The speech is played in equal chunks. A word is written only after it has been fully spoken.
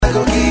I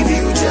go give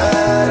you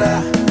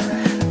Jara,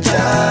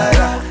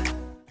 Jara.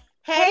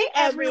 Hey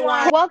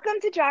everyone!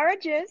 Welcome to Jara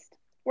Gist,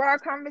 where our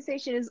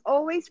conversation is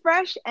always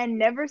fresh and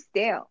never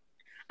stale.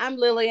 I'm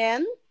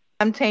Lillian.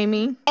 I'm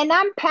Tammy. And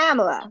I'm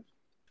Pamela.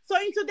 So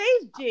in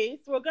today's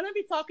gist, we're going to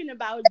be talking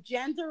about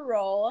gender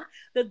role,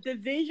 the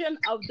division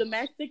of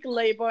domestic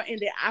labor in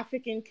the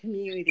African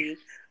community.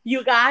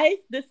 You guys,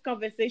 this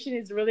conversation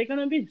is really going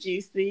to be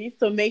juicy,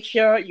 so make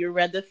sure you're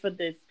ready for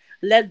this.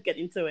 Let's get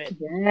into it.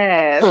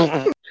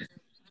 Yes.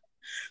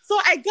 So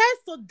I guess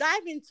to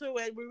dive into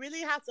it, we really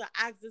have to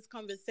ask this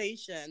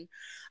conversation.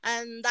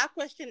 And that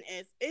question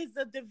is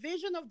the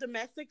division of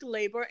domestic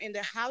labor in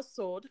the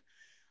household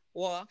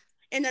or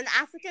in an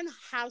African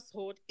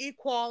household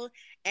equal,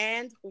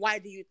 and why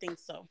do you think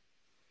so?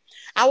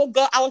 I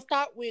will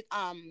start with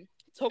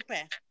Tope.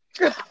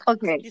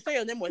 Okay. You say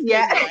your name was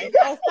Yeah. Tammy, right?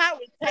 I'll start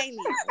with Tammy.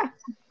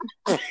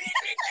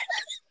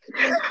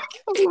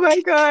 Oh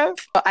my God.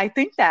 I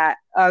think that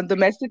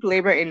domestic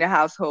labor in the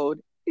household,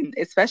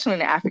 especially in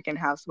the African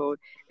household,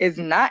 is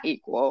not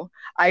equal.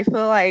 I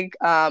feel like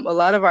a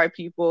lot of our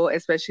people,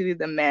 especially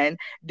the men,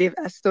 they've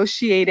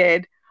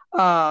associated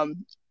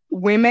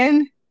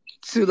women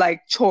to like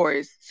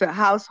chores, to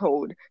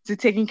household, to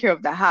taking care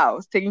of the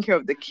house, taking care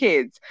of the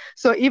kids.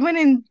 So even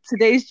in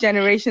today's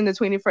generation, the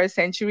 21st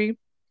century,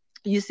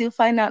 you still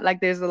find out like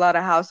there's a lot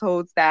of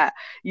households that,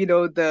 you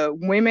know, the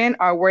women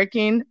are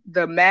working,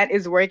 the man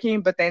is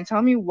working, but then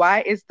tell me,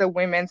 why is the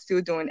woman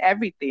still doing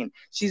everything?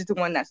 She's the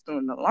one that's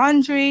doing the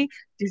laundry,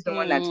 she's the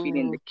one that's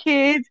feeding the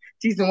kids,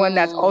 she's the one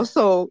that's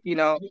also, you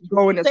know,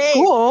 going to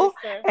school,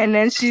 and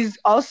then she's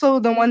also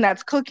the one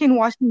that's cooking,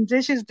 washing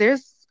dishes.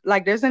 There's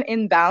an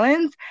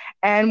imbalance,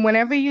 and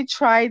whenever you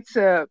try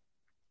to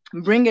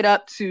bring it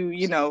up to,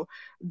 you know,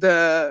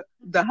 the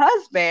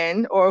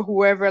husband or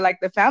whoever, like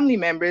the family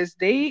members,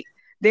 they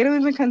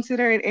don't even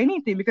consider it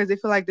anything because they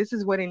feel like this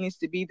is what it needs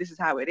to be, this is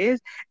how it is,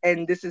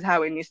 and this is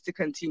how it needs to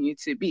continue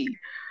to be.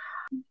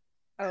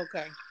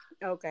 Okay.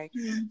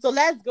 So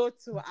let's go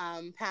to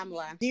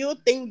Pamela. Do you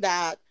think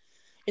that,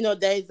 you know,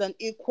 there is an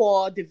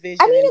equal division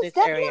in this it's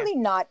definitely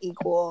not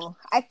equal.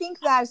 I think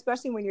that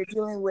especially when you're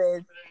dealing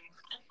with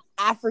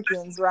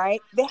Africans,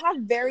 right? They have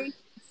very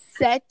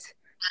set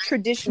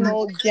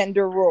traditional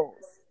gender roles.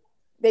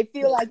 They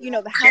feel like, you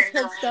know, the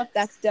household stuff,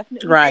 that's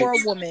definitely for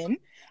a woman,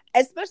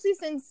 especially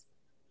since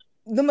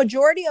the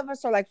majority of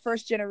us are like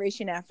first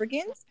generation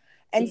Africans.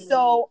 And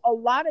so a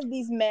lot of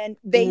these men,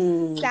 they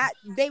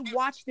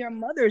watched their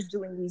mothers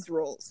doing these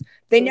roles.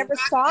 They never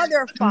saw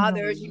their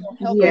fathers, you know,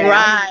 helping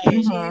out in the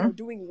kitchen or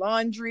doing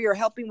laundry or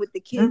helping with the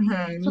kids.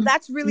 So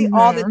that's really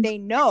all that they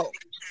know.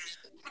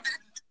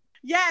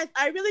 Yes,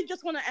 I really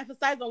just want to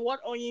emphasize on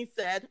what Oyin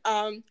said.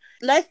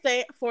 Let's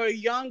say for a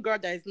young girl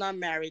that is not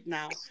married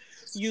now,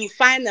 you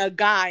find a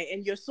guy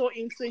and you're so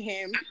into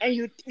him,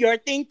 and you're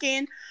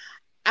thinking,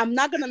 I'm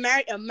not gonna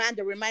marry a man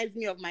that reminds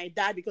me of my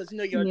dad because, you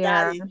know, your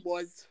dad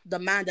was the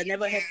man that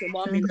never had a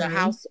mom in the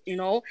house, you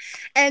know,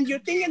 and you're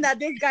thinking that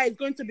this guy is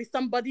going to be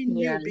somebody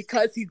new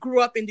because he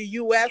grew up in the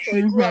U.S. or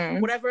he grew up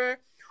in whatever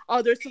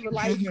other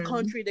civilized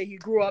country that he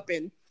grew up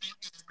in.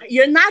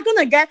 You're not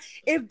gonna get,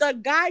 if the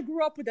guy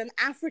grew up with an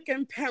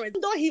African parent, even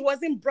though he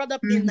wasn't brought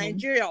up in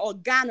Nigeria or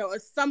Ghana or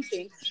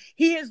something,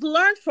 he has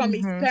learned from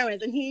his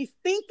parents, and he's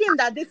thinking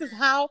that this is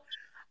how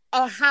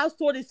a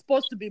household is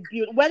supposed to be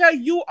built, whether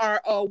you are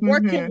a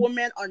working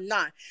woman or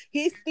not.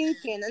 He's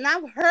thinking, and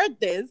I've heard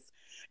this,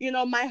 you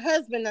know, my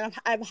husband, and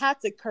I've had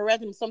to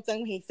correct him sometimes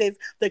when he says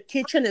the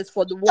kitchen is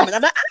for the woman.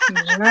 I'm like,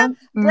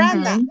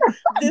 Brenda,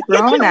 the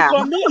kitchen is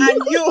for me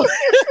and you.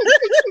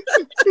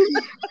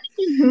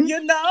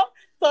 You know?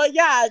 So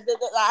yeah,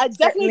 I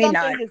definitely don't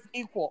think it's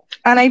equal.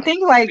 And I think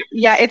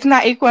it's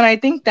not equal. And I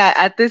think that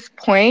at this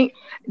point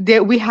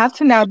that we have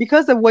to now,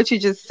 because of what you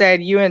just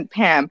said, you and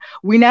Pam,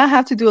 we now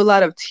have to do a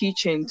lot of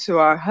teaching to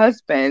our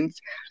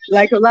husbands,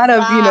 like a lot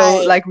of, you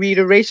know, like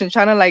reiteration,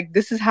 trying to like,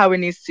 this is how it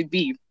needs to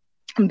be.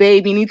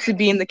 Babe, you need to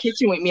be in the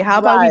kitchen with me. How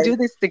about we do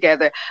this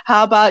together?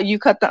 How about you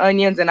cut the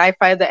onions and I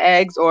fry the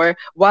eggs? Or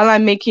while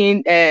I'm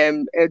making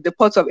the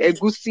pot of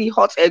egusi,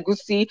 hot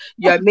egusi,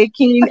 you're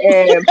making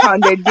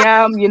pounded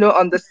yam, you know,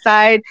 on the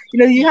side.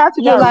 You know, you have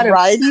to do a lot of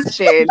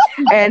teaching,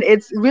 and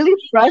it's really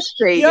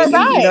frustrating. You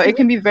know, it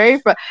can be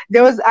very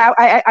there was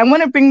I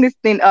want to bring this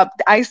thing up.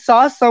 I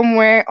saw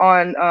somewhere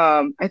on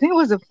I think it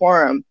was a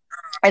forum,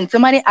 and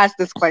somebody asked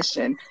this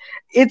question.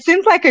 It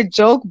seems like a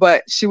joke,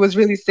 but she was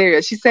really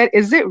serious. She said,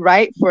 is it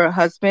right for a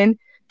husband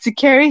to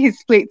carry his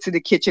plate to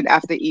the kitchen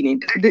after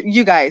eating?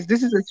 You guys,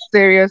 this is a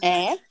serious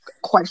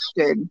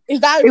question.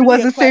 It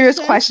was a serious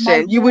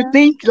question. You would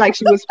think like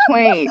she was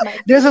playing.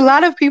 There's a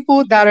lot of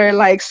people that are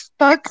like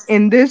stuck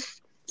in this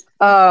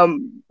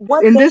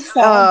what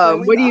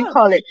do you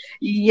call it?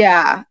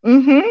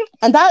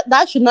 And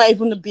that should not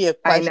even be a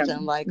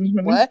question. Like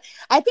what?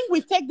 I think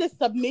we take this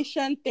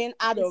submission thing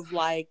out of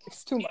like,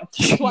 it's too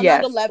much to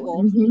another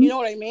level. You know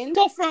what I mean?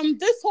 So from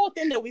this whole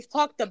thing that we've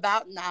talked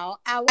about now,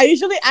 I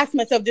usually ask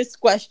myself this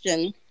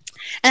question: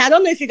 And I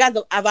don't know if you guys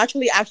have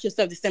actually asked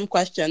yourself the same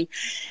question.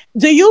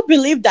 Do you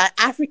believe that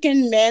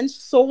African men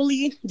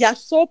solely, their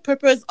sole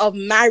purpose of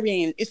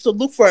marrying is to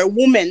look for a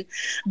woman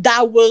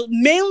that will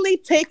mainly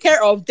take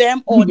care of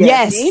them or their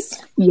Yes.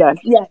 needs? Yes.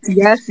 Yes.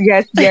 Yes. Yes.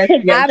 Yes. Yes.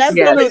 Yes. Let's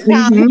Yes. call it Absolutely.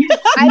 down.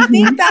 I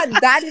think Mhm.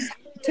 that is,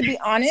 to be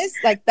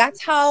honest, like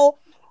that's how,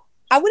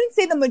 I wouldn't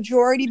say the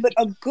majority, but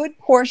a good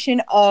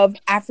portion of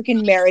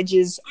African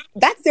marriages,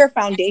 that's their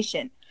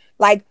foundation.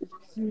 Like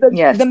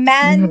Yes. the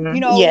man, Mhm.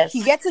 he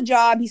Yes. gets a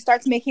job, he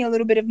starts making a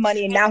little bit of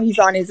money, and now he's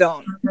on his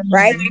own,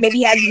 right? Maybe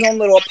he has his own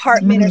little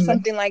apartment or Mhm.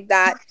 something like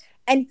that.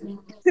 And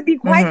to be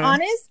quite Mhm.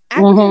 honest,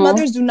 African Mm-hmm.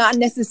 mothers do not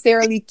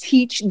necessarily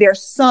teach their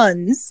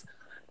sons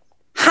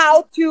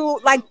how to,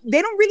 like,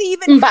 they don't really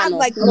even have Mbano.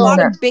 like a lot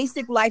No. No. of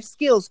basic life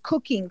skills,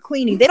 cooking,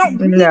 cleaning. They don't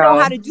really know No.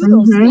 how to do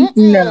those things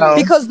Mm-mm. No.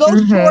 because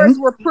those Mhm. chores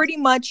were pretty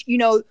much,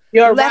 You're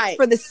left right.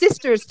 for the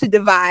sisters to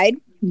divide.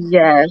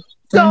 Yes.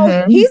 So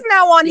Mhm. he's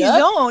now on his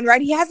Yep. own,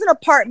 right? He has an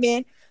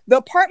apartment. The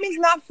apartment's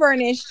not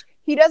furnished.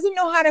 He doesn't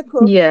know how to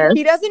cook. Yes.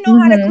 He doesn't know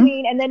how to Mhm.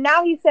 clean. And then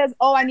now he says,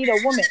 "Oh, I need a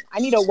woman. I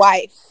need a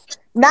wife."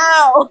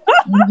 Now,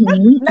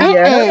 Mhm. now I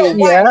Yep. need a Mm-mm.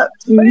 wife. Yep.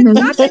 But it's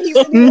Mhm. not that he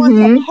really wants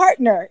a Mhm.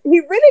 partner. He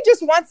really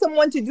just wants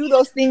someone to do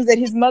those things that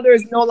his mother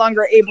is no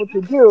longer able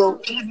to do.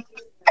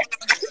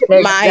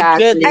 My Exactly.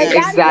 And goodness. that is the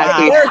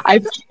Exactly. Wow. birth, I.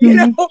 you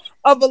Mhm. know,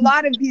 of a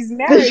lot of these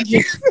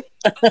marriages.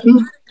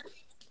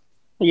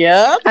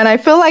 Yep. And I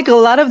feel like a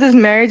lot of these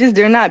marriages,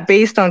 they're not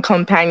based on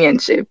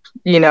companionship.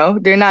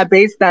 They're not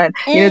based on,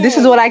 this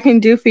is what Mm. I can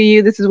do for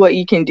you. This is what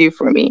you can do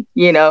for me.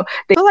 They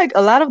feel like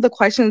a lot of the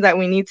questions that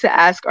we need to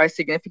ask our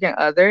significant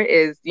other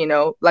is,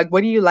 like,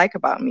 what do you like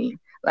about me?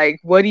 Like,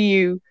 what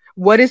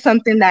is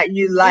something that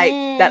you like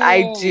that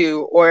I Mm.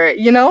 do? Or,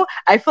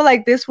 I feel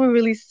like this will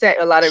really set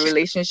a lot of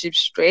relationships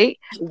straight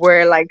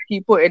where like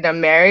people in a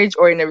marriage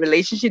or in a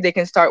relationship, they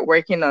can start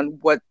working on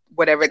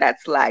whatever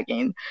that's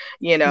lagging,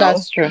 you know?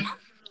 That's true.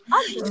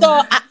 So,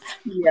 Agree.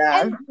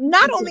 Yeah. And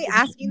not only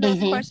asking those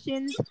mhm.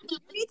 questions, you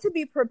need to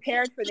be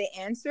prepared for the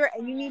answer,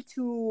 and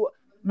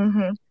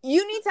Mhm.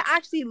 you need to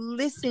actually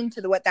listen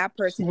to what that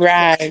person is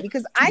saying. Right.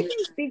 Because I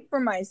can speak for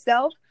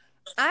myself.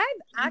 I've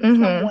asked Mhm.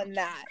 someone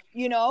that,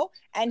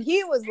 and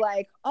he was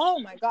like, "Oh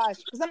my gosh,"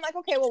 because I'm like,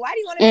 "Okay, well, why do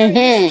you want to marry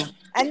me?" Mm-hmm.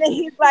 And then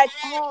he's like,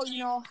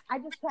 "Oh, I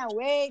just can't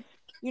wait.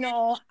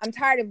 I'm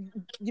tired of,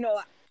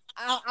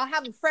 I'll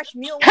have a fresh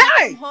meal when I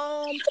come Hey!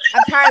 home.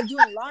 I'm tired of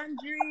doing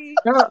laundry.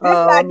 This,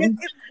 that, this."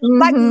 Uh-oh.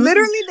 Like Mhm.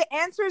 literally, the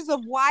answers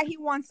of why he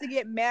wants to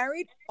get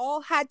married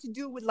all had to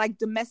do with like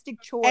domestic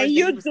And chores that he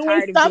you was doing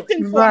tired of doing.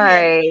 something for him.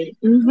 Right.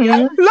 Yep.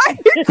 Mhm.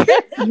 Like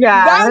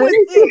Yeah. that was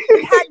it.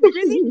 It had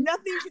really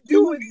nothing to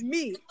do with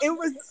me. It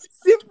was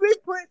simply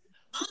put,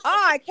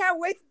 "Oh, I can't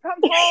wait to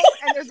come home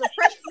and there's a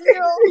fresh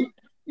meal."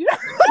 You know,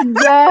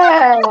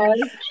 Yes.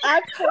 It,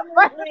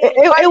 Absolutely.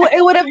 it,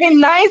 it would have been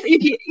nice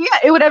if you, yeah,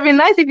 it would have been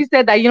nice if you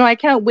said that, I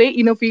can't wait,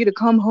 for you to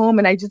come home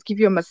and I just give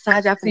you a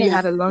massage after you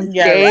had a long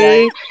Yeah,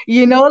 day,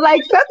 right.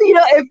 like something,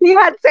 if he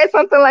had said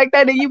something like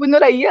that, then you would know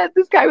that, yes,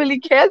 this guy really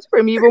cares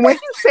for me. But when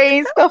he's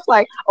saying stuff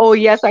like, oh,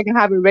 yes, I can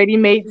have a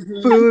ready-made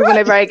food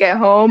whenever I get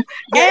home,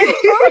 And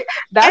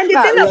that's the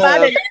not thing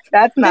about love. it,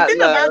 That's the not thing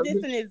about love.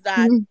 this thing is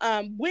that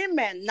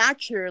women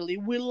naturally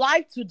we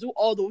like to do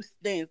all those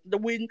things.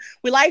 We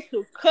like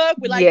to cook,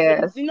 we like to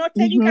Yes.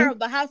 taking care Mhm. of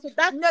the house. So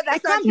that no, that's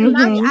it not comes true. with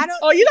Not, it. Mhm. I don't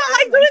Oh, you think don't I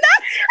like don't like doing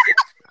that?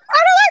 I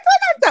don't like all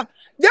that stuff.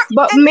 There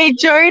But and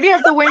majority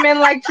of the women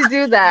like to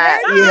do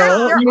that,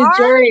 Ah, there are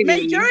majority.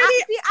 majority.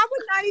 see, I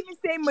would not even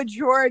say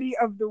majority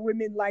of the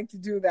women like to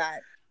do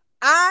that.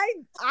 I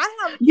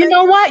have You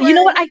know plenty of what? You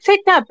know what? friends. I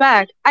take that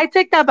back. I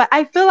take that back.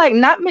 I feel like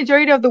not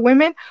majority of the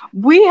women,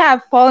 we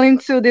have fallen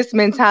to this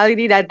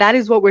mentality that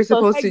is what we're So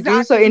supposed to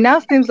do. So it Exactly. now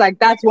seems like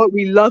that's what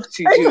we love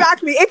to do.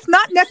 Exactly. It's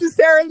not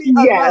necessarily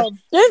a Yes. love.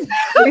 this,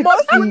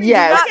 Most women do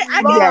Yes. not okay,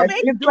 I can Yes. love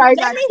speak. It's doing like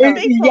Let that me stuff,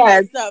 speak for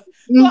yes. myself.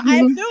 So I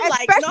Hmm. feel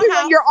like, especially when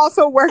how you're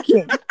also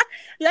working.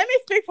 let me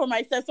speak for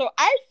myself. So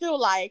I feel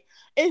like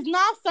it's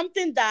not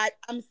something that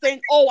I'm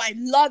saying, oh, I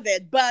love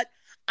it, but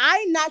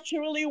I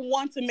naturally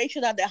want to make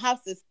sure that the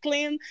house is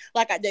clean,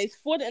 like there's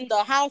food in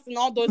the house and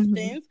all those Hmm.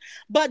 things.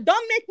 But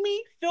don't make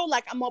me feel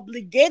like I'm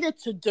obligated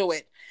to do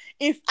it.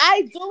 If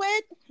I do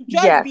it,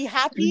 just Yes. be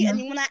happy. Hmm.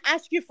 And when I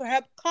ask you for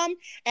help, come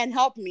and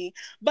help me.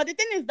 But the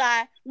thing is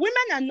that women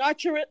are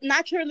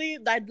naturally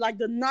like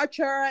the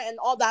nurturer and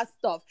all that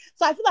stuff.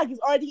 So I feel like it's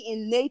already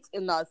innate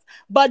in us.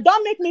 But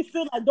don't make me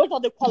feel like those are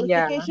the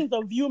Yeah. qualifications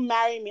of you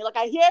marrying me. Like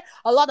I hear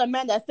a lot of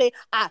men that say,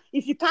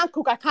 if you can't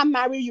cook, I can't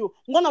marry you.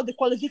 One of the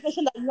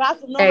qualifications that you have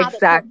to know how to cook.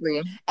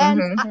 Exactly.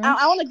 And Hmm.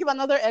 I want to give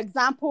another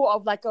example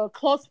of like a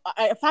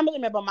family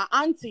member, my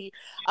auntie.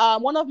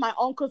 One of my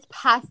uncles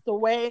passed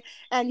away,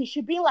 and he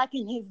should be like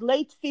in his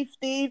late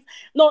 50s.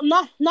 No,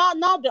 not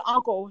the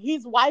uncle.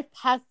 His wife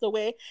passed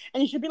away,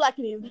 and he should be like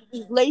in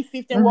his late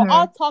 50s. And we're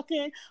all Hmm.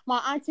 talking. My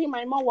auntie,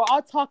 my mom, we're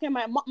all talking.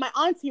 My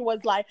auntie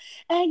was like,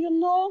 and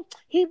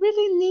he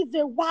really needs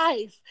a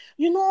wife.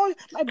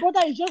 My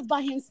brother is just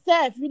by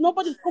himself.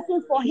 Nobody's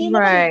cooking for him.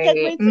 Nobody's Right.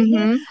 catering to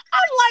him. Hmm.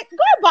 I'm like,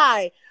 go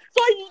by.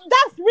 So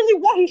that's really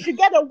what he should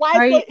get a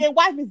wife. So Right? a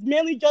wife is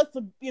mainly just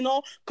to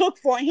cook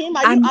for him.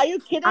 Are you I'm are you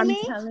kidding I'm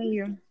me? telling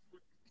you.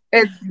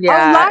 It's A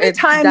yeah. lot of It's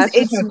times that's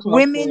just it's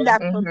women uncalled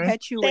that for.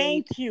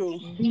 perpetuate Thank you.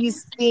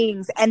 these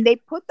things and they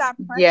put that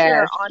pressure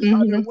Yes. on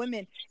other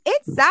women.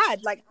 It's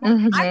sad. Like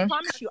I Mm-hmm.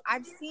 promise you,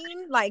 I've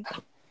seen like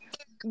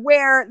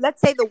where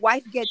let's say the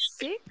wife gets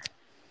sick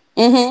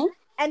Mm-hmm.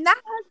 and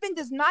that husband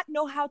does not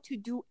know how to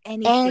do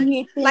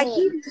anything. Like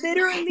he Anything.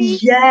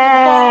 literally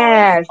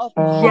falls Yes.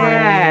 apart.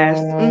 Yes.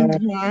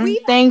 Mm-hmm.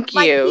 We've Thank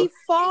like you. he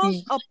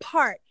falls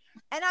apart.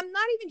 And I'm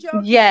not even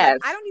joking. Like Yes.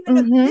 I don't even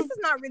know. Mm-hmm. This is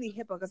not really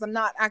HIPAA because I'm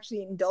not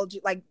actually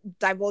indulging, like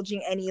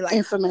divulging any like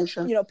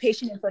Information.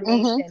 patient Mm-hmm.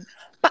 information.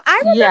 But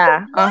I remember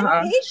Yeah. one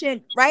Uh-huh.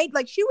 patient, right?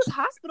 Like she was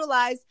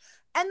hospitalized,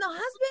 and the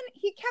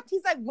husband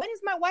he's like, when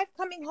is my wife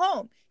coming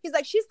home? He's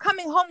like, she's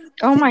coming home with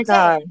Oh me my today.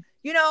 God.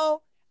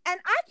 And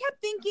I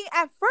kept thinking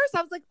at first,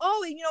 I was like,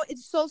 oh,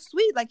 it's so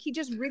sweet. Like he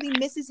just really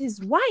misses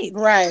his wife.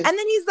 Right. And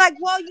then he's like,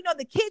 well,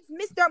 the kids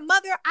miss their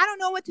mother. I don't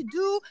know what to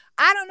do.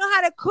 I don't know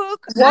how to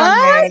cook. I don't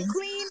know how What? to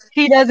clean.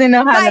 He doesn't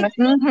know how Like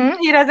to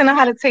he doesn't know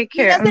how to take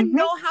he care. doesn't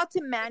know how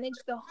to manage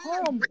the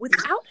home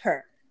without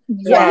her. So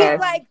Yes.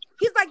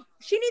 he's like,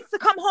 she needs to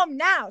come home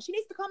now. She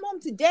needs to come home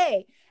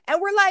today. And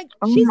we're like,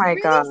 Oh she's my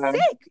really God.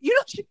 sick.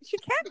 She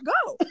can't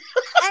go.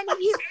 And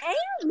he's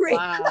angry.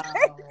 Wow.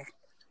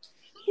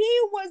 He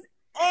was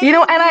And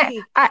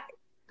angry. I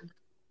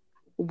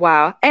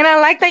wow. And I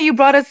like that you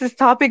brought us this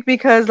topic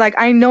because like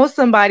I know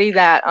somebody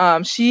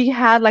that she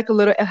had like a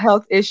little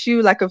health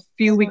issue like a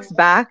few Mm-hmm. weeks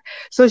back.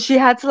 So she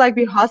had to like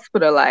be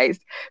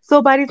hospitalized.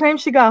 So by the time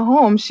she got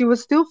home, she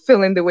was still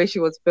feeling the way she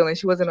was feeling.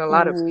 She was in a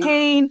lot of Mm-hmm.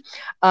 pain.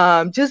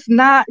 Just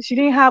not she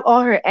didn't have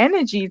all her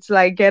energy to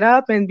like get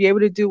up and be able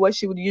to do what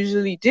she would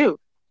usually do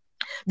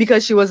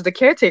because she was the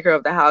caretaker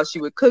of the house. She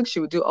would cook, she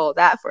would do all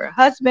that for her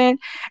husband.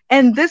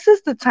 And this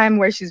is the time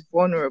where she's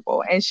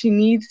vulnerable and she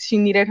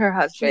needed her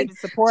She husband needed to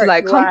support.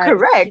 like You're come right.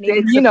 She correct needed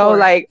and support.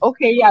 like,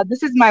 okay, yeah,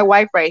 this is my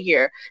wife right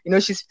here.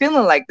 She's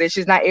feeling like this.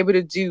 She's not able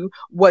to do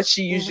what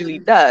she usually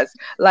Mm-hmm. does.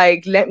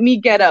 Like, let me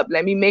get up,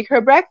 let me make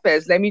her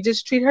breakfast, let me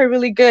just treat her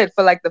really good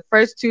for like the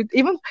first two,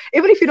 even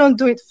if you don't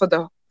do it for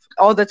the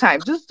all the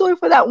time, just do it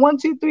for that 1,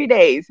 2, 3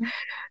 days.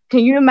 Can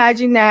you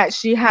imagine that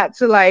she had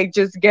to like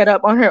just get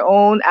up on her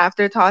own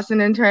after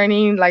tossing and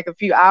turning like a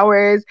few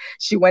hours?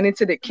 She went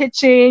into the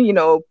kitchen,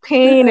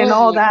 pain and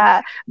all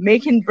that,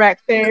 making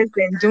breakfast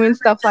and doing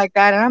stuff like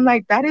that. And I'm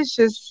like, that is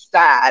just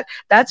sad.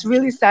 That's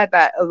really sad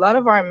that a lot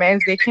of our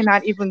men, they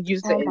cannot even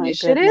Oh my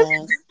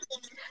goodness.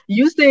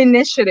 use the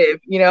initiative,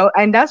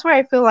 and that's where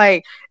I feel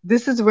like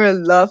this is where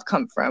love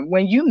comes from.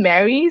 When you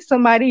marry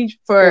somebody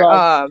for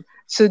Love.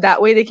 so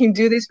that way they can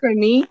do this for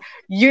me,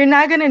 you're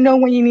not gonna know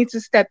when you need to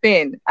step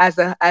in as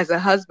a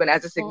husband,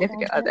 as a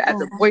significant other,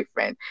 as a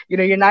boyfriend.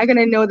 You're not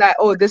gonna know that,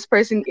 oh, this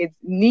person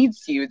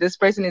needs you, this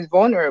person is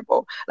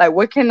vulnerable. Like,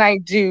 what can I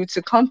do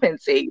to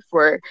compensate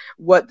for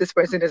what this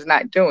person is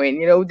not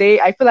doing?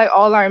 I feel like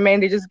all our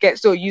men, they just get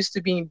so used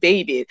to being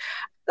babied.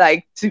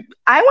 Like,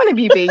 I want to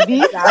be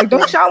baby. Like, Exactly.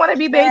 don't y'all want to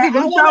be Where baby? I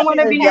Don't want y'all to want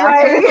be to be kept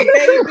like, as a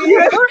baby.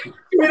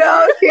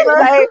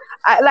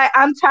 like,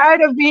 I'm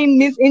tired of being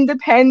Miss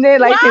Independent.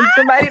 Like, can What?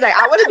 somebody like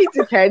I want to be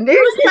dependent?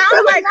 You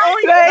sound like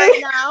Owen right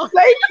now.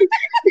 like,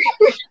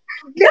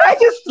 can I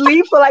just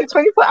sleep for like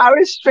 24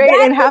 hours straight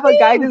That's and the have a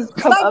guy thing. just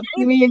come Like, up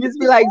to if me and just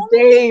be the like, only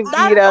thing babe,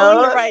 I That's have,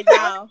 Owen right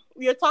now.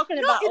 You're talking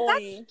no, about if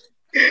Owen.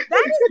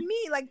 that is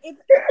me. Like, if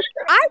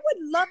I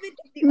would love it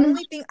if the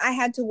only thing I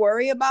had to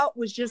worry about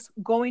was just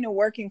going to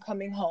work and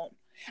coming home.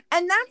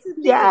 And that's the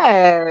thing.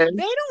 yes,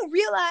 They don't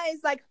realize,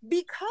 like,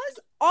 because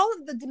all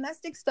of the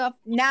domestic stuff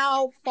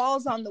now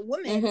falls on the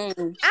women.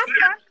 Mm-hmm.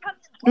 After I come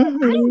home,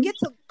 I don't Mhm. get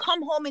to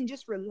come home and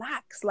just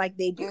relax like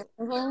they do.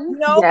 Mm-hmm.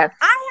 Yes,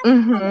 I have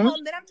to come Mhm.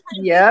 home. Then I'm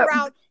trying to Yep, figure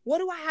out, what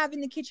do I have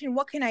in the kitchen?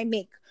 What can I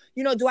make?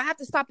 Do I have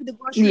to stop at the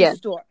grocery yes,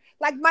 store?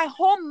 Like, my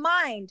whole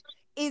mind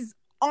is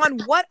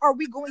on what are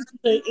we going to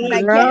eat when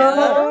I get Yeah.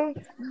 home? girl,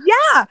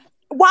 Yeah.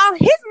 While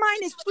his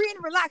mind is free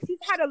and relaxed, he's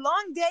had a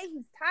long day,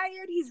 he's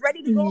tired, he's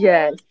ready to go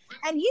yes, home,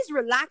 and he's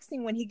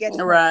relaxing when he gets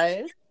home.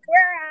 Right.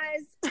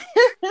 Whereas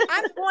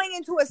I'm going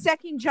into a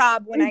second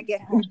job when I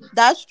get home.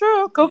 That's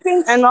true.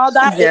 Cooking and all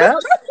that. yeah.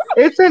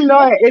 It's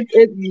annoying.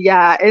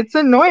 It's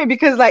annoying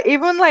because like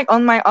even like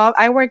on my off,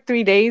 I work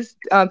 3 days,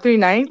 3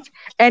 nights,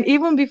 and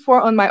even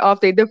before on my off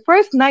day, the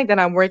first night that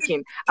I'm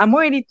working, I'm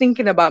already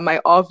thinking about my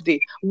off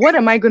day. What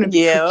am I gonna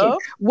be cooking? Yeah.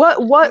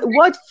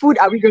 What food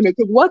are we gonna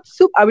cook? What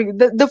soup are we?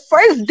 The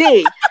first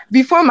day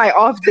before my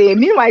off day.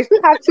 Meanwhile, I still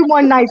have 2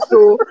 more nights,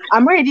 so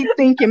I'm already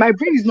thinking. My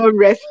brain is not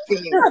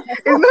resting.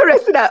 It's not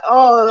resting at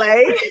all.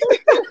 Like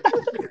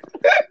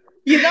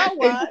You know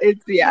what?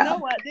 it's You yeah, know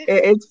what?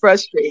 it's Yeah,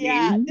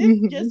 frustrating. this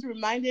just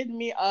reminded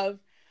me of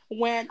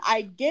when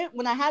I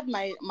had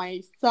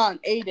my son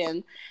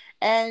Aiden,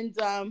 and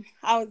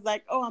I was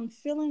like, oh, I'm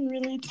feeling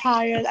really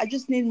tired. I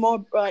just need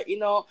more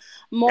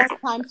more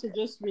time to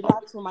just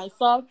relax for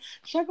myself.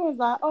 Shaka was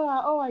like,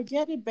 oh, I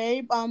get it,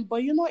 babe.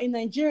 But in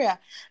Nigeria,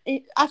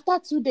 after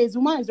 2 days,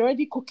 woman is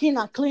already cooking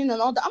and cleaning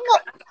and all that. I'm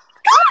like,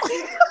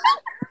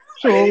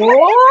 So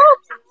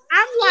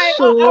I'm like, are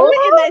So we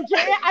in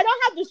Nigeria? I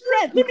don't have the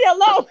strength. Leave me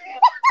alone.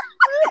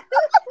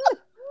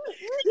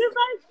 He's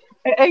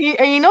like,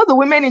 and you know the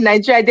women in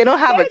Nigeria, they don't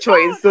have a they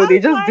choice, don't. so I they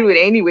was just do it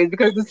like, anyways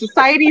because the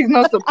society is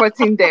not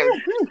supporting them.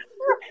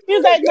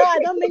 he's like, no, I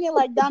don't mean it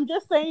like that. I'm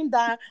just saying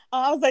that.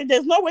 I was like,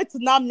 there's no way to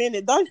not mean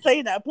it. Don't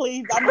say that,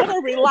 please. I'm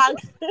gonna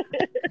relax.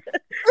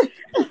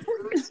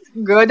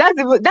 Girl,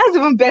 that's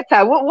even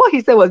better. What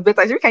he said was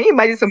better. Can you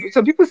imagine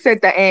some people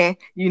said that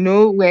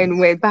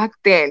when back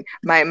then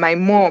my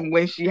mom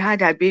when she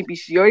had her baby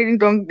she already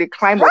don't they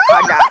climb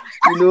Okada,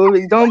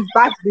 they don't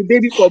back the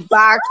baby for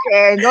back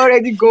and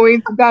already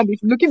going to go and be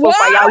looking for What?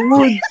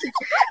 firewood.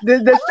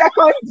 The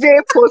second day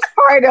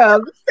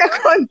postpartum,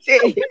 second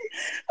day.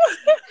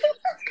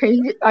 Can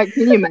you That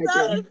is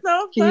imagine?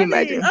 so Can you funny.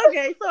 imagine?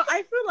 Okay, so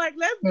I feel like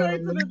let's go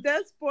into the Mm,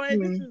 next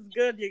point. This mm, is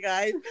good, you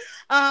guys.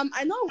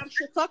 I know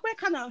Shitokwe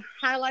kind of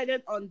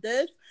highlighted on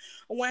this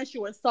when she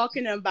was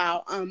talking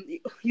about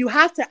you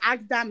have to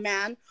ask that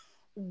man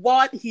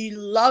what he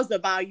loves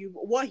about you,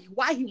 why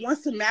he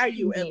wants to marry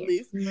you at yeah.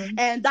 least, Mm,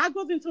 and that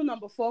goes into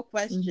number 4 mm.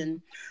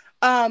 question.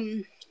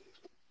 Um,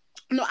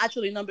 no,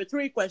 actually, number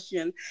 3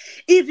 question.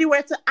 If you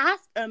were to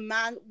ask a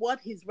man what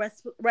his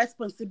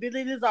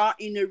responsibilities are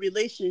in a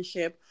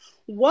relationship,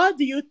 what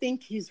do you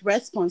think his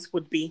response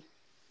would be?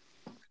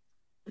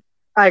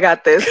 I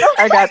got this.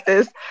 I got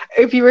this.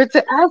 If you were to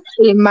ask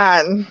a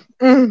man,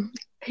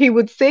 he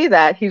would say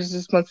that his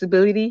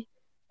responsibility.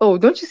 Oh,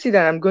 don't you see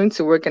that I'm going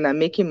to work and I'm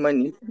making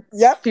money?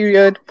 Yep.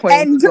 Period. Point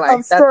End blank.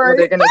 of That's what story.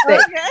 they're gonna say.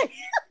 Okay.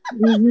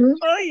 Hmm.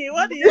 Oh, yeah.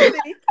 What do you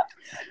think?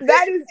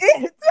 That is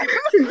it.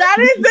 That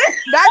is it.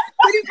 That's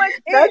pretty much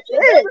That's it. Their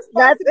it.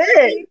 That's it.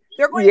 responsibility,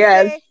 they're going to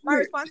Yes. say, my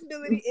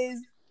responsibility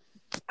is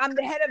I'm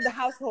the head of the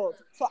household.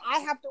 So I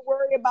have to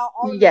worry about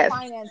all of the Yes.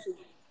 finances.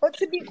 But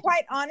to be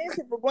quite honest,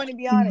 if we're going to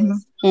be Hmm.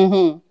 honest,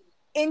 Mm-hmm.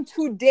 in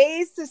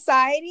today's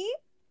society,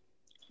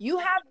 you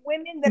have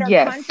women that are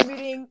Yes.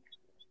 contributing,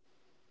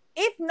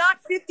 if not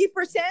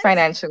 50%,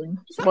 Financially.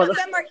 some Well, of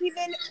them are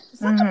even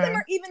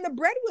Hmm. the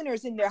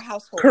breadwinners in their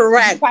households, to be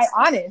correct. quite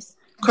honest.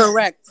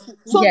 Correct.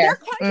 So Yes. they're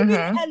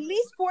contributing Hmm. at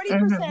least Hmm.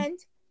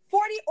 40%,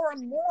 40 or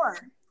more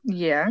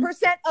Yeah.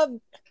 percent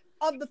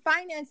of the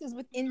finances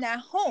within that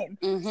home.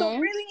 So Mm-hmm.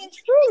 really and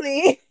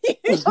truly,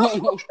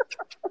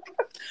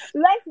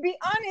 let's be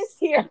honest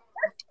here.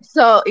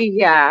 So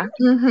yeah.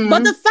 But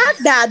Hmm. the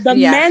fact that the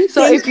Yeah. men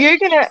So think if you're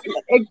gonna,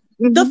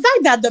 the mhm,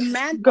 fact that the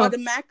man go.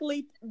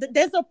 automatically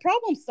there's a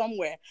problem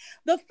somewhere.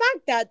 The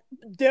fact that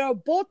there are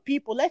both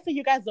people, let's say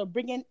you guys are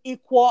bringing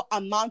equal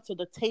amount to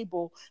the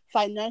table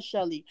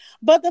financially,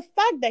 but the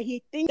fact that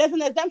he thinks there's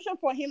an exemption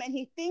for him and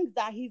he thinks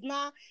that he's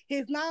not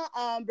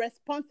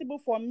responsible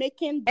for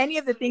making. Any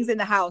of the things in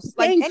the house,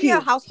 like Thank any you.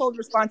 household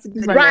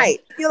responsibility, Right. Right.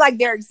 I feel like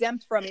they're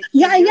exempt from it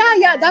Yeah, because they're yeah, the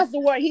yeah, man. that's the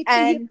word. He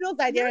And feels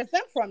like they're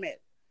exempt from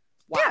it.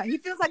 Wow. yeah, he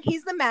feels like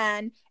he's the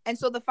man. And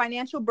so the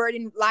financial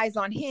burden lies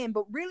on him.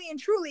 But really and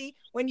truly,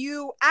 when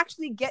you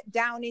actually get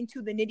down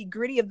into the nitty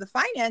gritty of the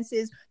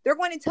finances, they're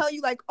going to tell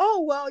you, like,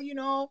 oh, well,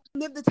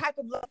 live the type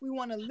of life we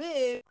want to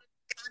live.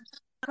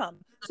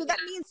 So that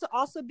means to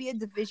also be a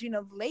division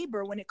of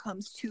labor when it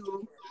comes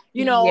to,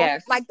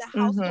 Yes. like the Hmm.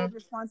 household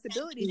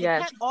responsibilities. It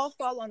Yes. can't all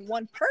fall on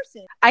one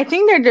person. I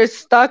think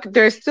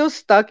they're still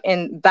stuck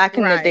in back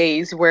in the Right.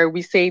 days where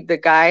we say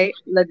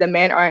the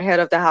men are head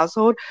of the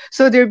household.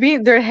 So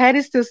their head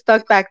is still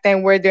stuck back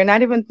then where they're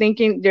not even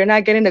thinking, they're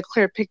not getting a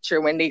clear picture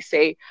when they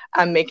say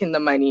I'm making the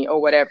money or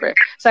whatever.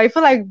 So I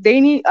feel like they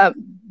need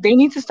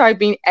to start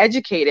being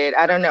educated.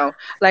 I don't know,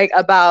 like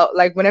about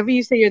like whenever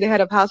you say you're the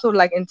head of household,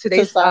 like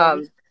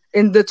Society.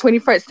 in the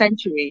 21st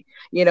century,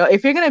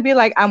 if you're gonna be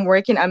like I'm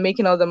working, I'm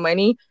making all the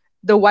money,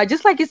 the wife,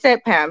 just like you said,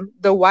 Pam,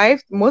 the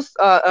wife,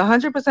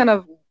 100%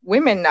 of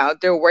women now,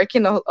 they're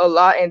working a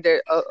lot, and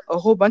a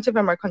whole bunch of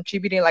them are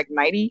contributing like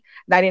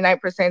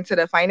 99% to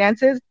the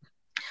finances.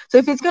 So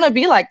if it's gonna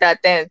be like that,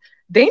 then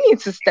they need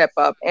to step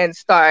up and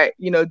start,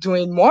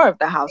 doing more of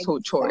the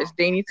household chores.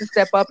 They need to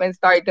step up and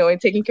start doing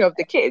taking care of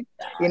the kids.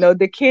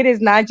 The kid is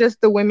not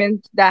just the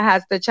women that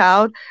has the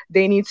child.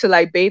 They need to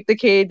like bathe the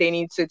kid. They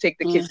need to take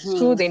the kid to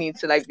school. Mm-hmm. They need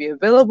to like be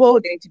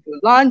available. They need to do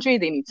laundry.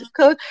 They need to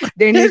cook.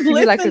 There Just needs to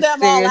be like listing a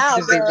them all serious out,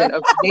 division girl.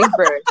 of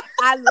labor.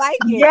 I like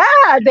it.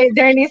 Yeah,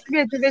 there needs to be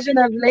a division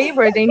of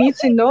labor. They need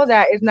to know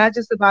that it's not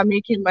just about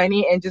making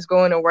money and just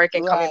going to work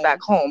and coming Right. back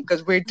home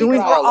because we're doing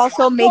Because we're Right. all of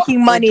also that. So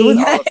making We're doing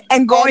money all of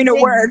and going to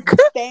every work.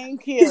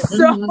 thank you. So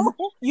that. Hmm.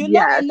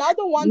 Yes.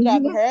 Another one that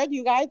I've Hmm. heard,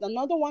 you guys,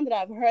 another one that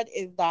I've heard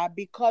is that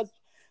because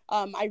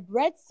I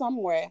read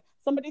somewhere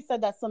somebody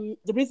said that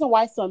the reason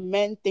why some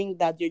men think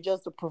that they're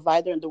just the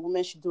provider and the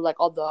women should do like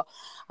all the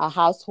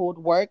household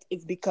work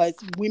is because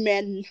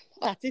women,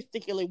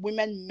 statistically,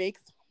 women make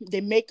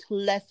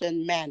less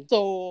than men.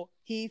 So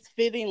he's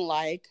feeling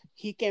like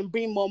he can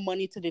bring more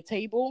money to the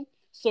table.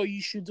 So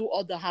you should do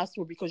all the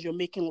housework because you're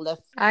making less.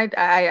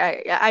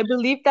 I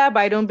believe that, but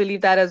I don't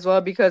believe that as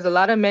well because a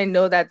lot of men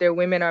know that their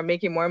women are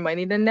making more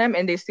money than them,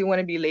 and they still want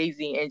to be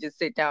lazy and just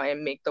sit down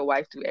and make the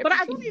wife do But I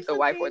don't everything, the even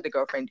wife or think the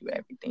girlfriend do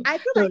everything. I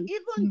feel So, like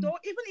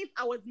even if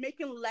I was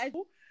making less,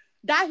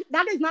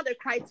 that is not a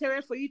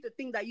criteria for you to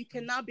think that you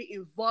cannot be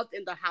involved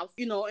in the house,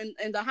 in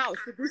the house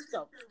to do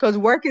stuff. Because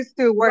work is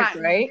still work,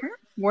 Right. right?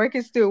 Work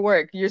is still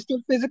work. You're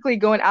still physically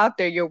going out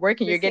there. You're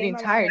working. The You're same getting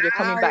amount tired. of You're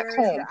coming back hours,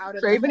 home. you're out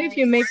of So the even if home.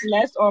 you make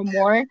less or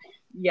more,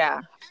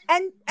 yeah.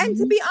 And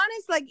to Hmm. be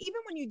honest, like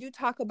even when you do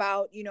talk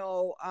about,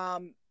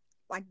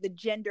 like the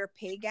gender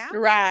pay gap,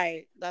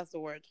 Right. That's the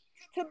word.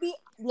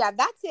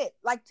 that's it.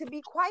 Like to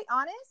be quite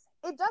honest,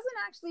 it doesn't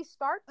actually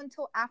start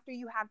until after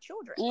you have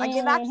children. Like Hmm.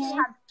 they've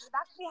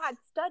actually had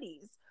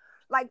studies.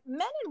 Like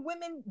men and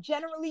women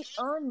generally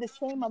earn the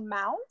same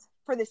amount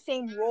for the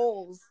same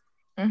roles,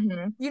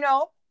 Hmm. you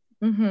know,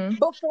 Hmm.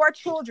 before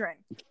children.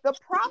 The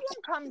problem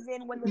comes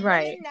in when the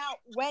Right. women now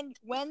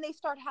when they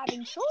start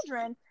having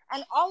children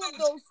and all of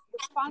those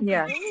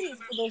Yeah. responsibilities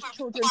for those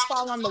children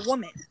fall on the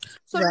woman.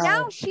 So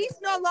now Right. she's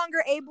no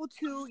longer able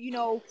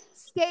to,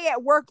 stay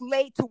at work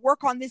late to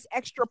work on this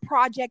extra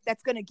project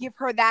that's going to give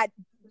her that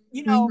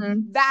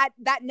Hmm.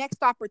 that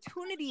next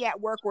opportunity at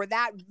work or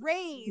that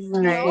raise,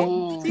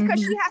 Right.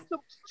 because Hmm.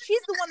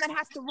 she's the one that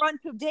has to run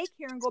to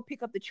daycare and go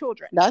pick up the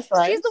children. That's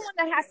right. She's the one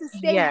that has to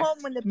stay Yes. home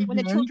when the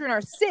Hmm. children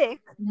are sick.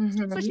 So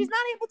Hmm. she's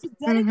not able to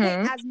dedicate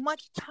Hmm. as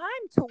much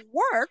time to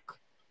work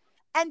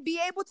and be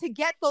able to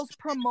get those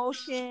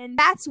promotions.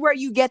 That's where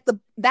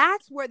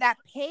that's where that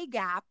pay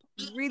gap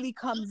really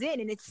comes in.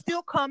 And it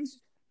still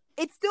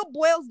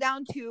boils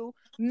down to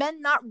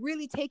men not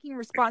really taking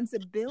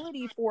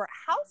responsibility for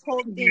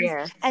household things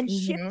Yes. and Hmm.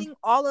 shifting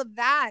all of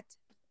that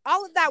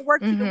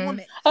work to the Hmm.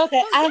 woman.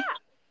 Okay. So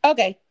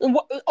Okay.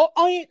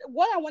 Only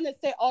what I want to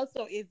say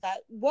also is that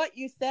what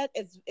you said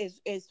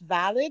is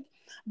valid,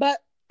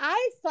 but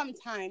I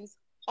sometimes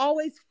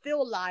always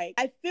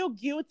I feel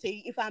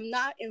guilty if I'm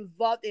not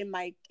involved in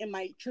my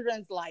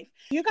children's life.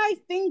 Do you guys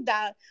think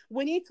that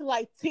we need to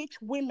like teach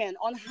women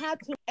on how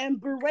to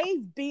embrace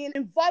being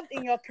involved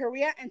in your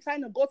career and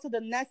trying to go to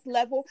the next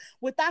level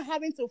without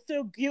having to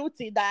feel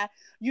guilty that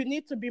you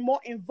need to be more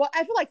involved?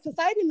 I feel like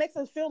society makes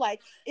us feel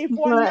like if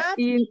we're But not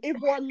if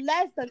we're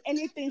less than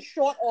anything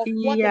short of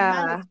what the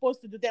man is yeah.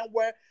 supposed to do, then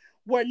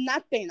we're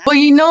nothing. Well,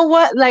 you know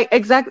what? Like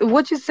exactly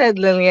what you said,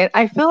 Lillian.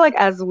 I feel like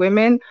as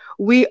women,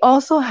 we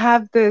also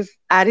have this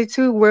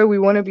attitude where we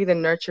want to be the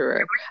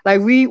nurturer.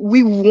 Like we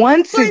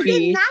want So to is it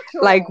be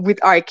like natural?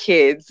 with our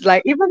kids.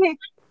 Like even if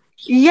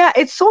yeah,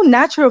 it's so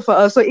natural for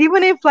us. So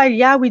even if like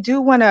yeah, we do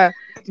want to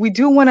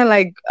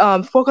like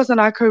focus on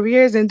our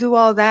careers and do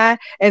all that,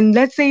 and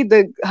let's say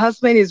the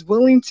husband is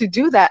willing to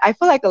do that, I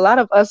feel like a lot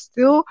of us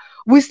still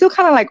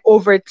kind of like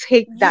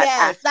overtake that Yes,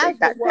 aspect, that's the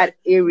that word.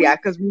 area, We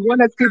because we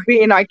want to still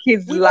be in our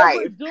kids' we life.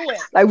 overdo it.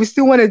 Like we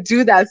still want to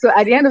do that. So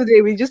at the end of the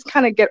day, we just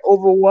kind of get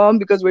overwhelmed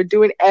because we're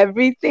doing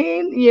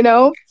everything.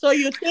 So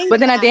you think But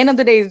then at the that end of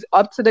the day, it's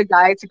up to the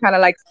guy to kind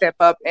of like step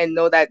up and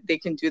know that they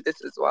can do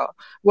this as well.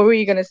 What were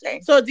you gonna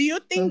say? so do you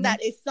think Hmm.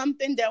 that is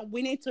something that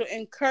we need to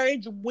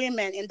encourage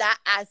women in that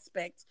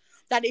aspect?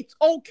 That it's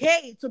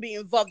okay to be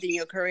involved in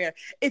your career.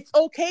 It's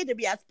okay to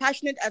be as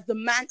passionate as the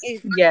man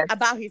is Yes.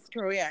 about his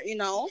career.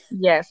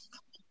 Yes.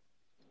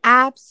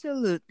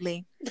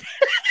 absolutely.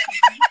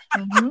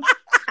 Hmm.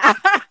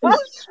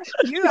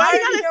 You Why already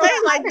you gotta know say where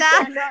it I like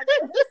that? stand on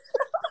this.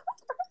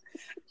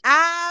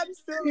 I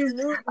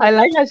Absolutely.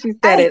 like how she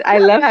said And, it. I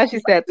love how she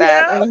said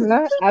that.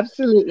 Yeah.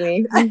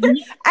 Absolutely. and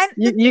the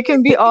You thing can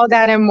is, be all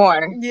that and more.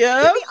 to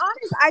Yeah. be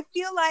honest, I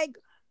feel like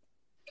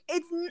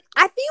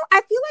I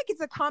feel like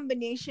it's a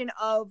combination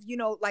of,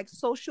 like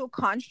social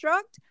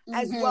construct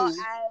as well Hmm.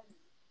 as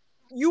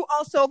you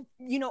also,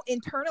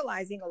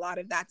 internalizing a lot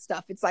of that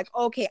stuff. It's like,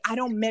 okay, I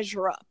don't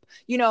measure up,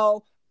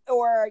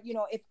 or,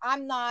 if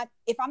I'm not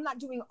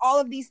doing all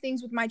of these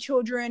things with my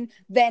children,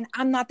 then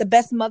I'm not the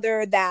best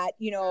mother that,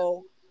 I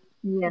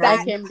Yeah.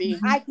 that can be.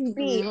 I can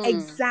be. Mm.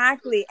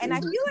 Exactly. And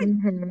I Hmm. feel like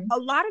Hmm. a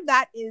lot of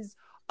that is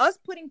us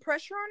putting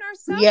pressure on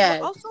ourselves, but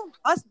Yes. also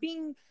us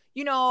being,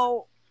 you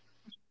know,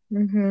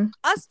 Hmm.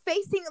 us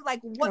facing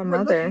like A what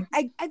we're looking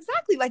mother.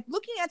 exactly, like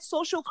looking at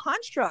social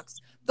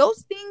constructs.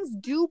 Those things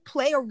do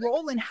play a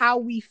role in how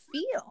we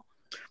feel.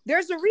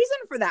 There's a reason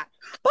for that.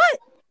 But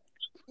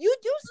you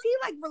do see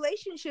like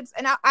relationships,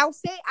 and I'll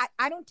say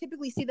I don't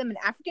typically see them in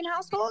African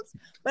households,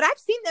 but I've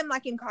seen them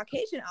like in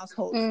Caucasian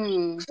households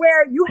Mm.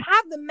 where you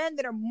have the men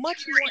that are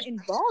much more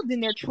involved in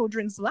their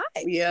children's lives.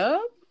 Yeah.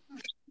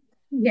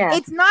 Yes.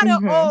 It's not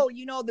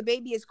Hmm. the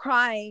baby is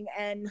crying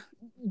and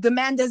the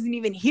man doesn't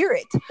even hear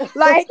it.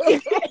 Like,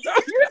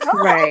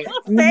 Right. Say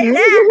Hmm. that.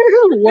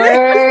 it's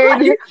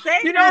Word. like,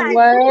 Say that. he's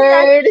looking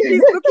at Word.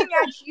 he's looking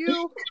at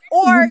you,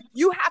 or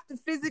you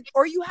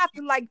have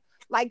to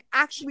like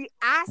actually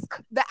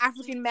ask the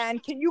African man,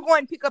 can you go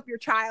and pick up your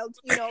child,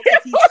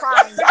 because he's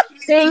crying.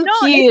 Thank No,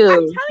 I'm you.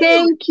 telling you,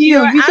 Thank you.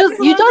 You're You just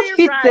absolutely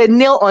hit the right.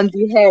 nail on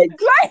the head.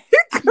 like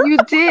You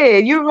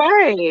did. You're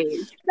right.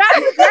 that's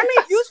the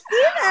thing. You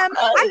see them.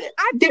 I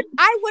There-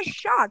 I was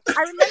shocked.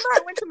 I remember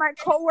I went to my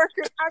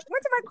coworker's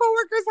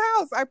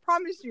house. I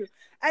promise you,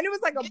 and it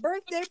was like a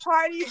birthday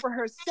party for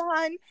her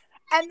son.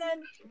 And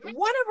then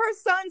one of her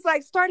sons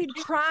like started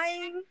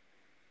crying.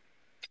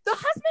 The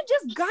husband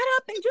just got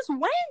up and just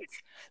went.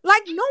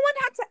 Like no one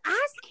had to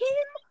ask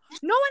him.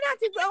 No one had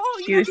to.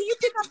 Oh, You can you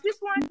pick up this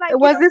one? Like, you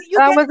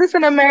was this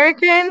an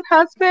American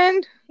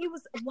husband? he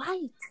was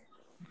white.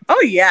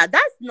 Oh yeah,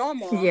 that's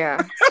normal. Yeah.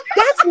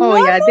 That's Oh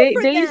normal yeah,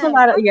 for they use a them.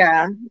 lot of,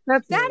 yeah.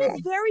 That's That normal.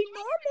 is very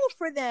normal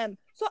for them.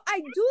 So I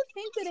do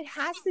think that it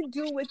has to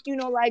do with,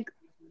 like,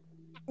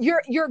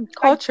 your like,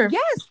 Culture.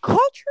 yes,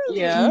 culturally.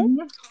 Yeah. Hmm.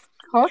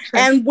 Culture.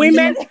 And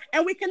women, Hmm.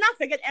 and we cannot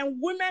forget, and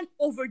women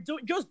overdo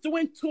just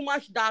doing too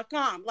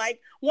much.com, like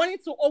wanting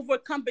to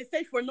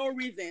overcompensate for no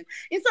reason.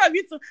 Instead of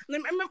you to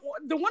remember,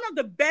 the one of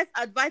the best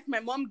advice my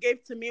mom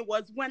gave to me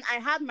was when I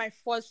had my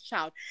first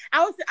child.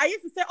 I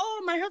used to say,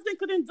 oh, my husband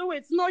couldn't do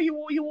it. No, he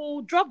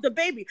will drop the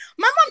baby.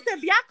 My mom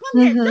said, Bia,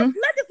 come here. Just Hmm.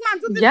 let this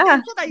man do this Yeah.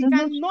 thing so that he Hmm.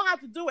 can know how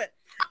to do it.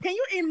 Can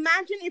you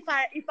imagine if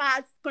I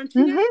had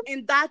continued Hmm.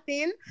 in that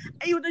thing,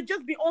 it would have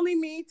just be only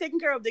me taking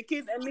care of the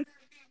kids and me.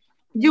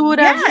 You would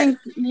have Yes. think,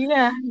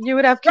 yeah, you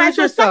would have Right. killed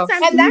So yourself.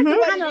 sometimes And we need that's to Hmm.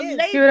 what kind it of is. You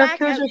lay would have back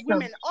killed as yourself.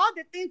 women, all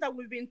the things that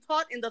we've been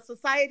taught in the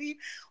society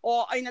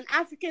or in an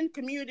African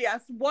community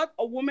as what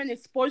a woman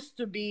is supposed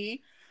to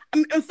be.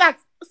 In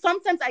fact,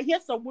 sometimes I hear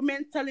some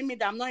women telling me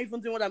that I'm not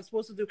even doing what I'm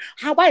supposed to do.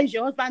 Why is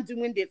your husband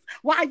doing this?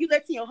 Why are you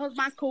letting your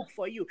husband cook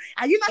for you?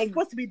 Are you not Ex-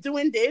 supposed to be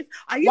doing this?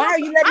 Are you Why not? are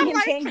you letting I'm him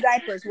change like,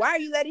 diapers? Why are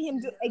you letting him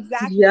do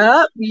exactly?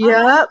 Yep,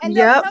 yep, And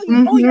they'll yep. tell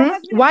you, oh, your Hmm.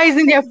 husband is Why not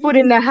isn't there supposed to do food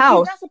in this. the He's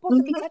house? not supposed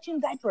to be Hmm. touching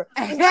diaper.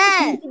 He's not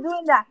supposed to be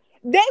doing that.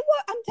 They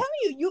will. I'm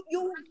telling you,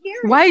 you hear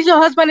it. Why is your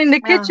husband in the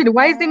kitchen?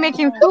 Why is he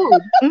making Uh-huh.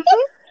 food? Hmm.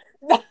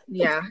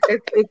 Yeah,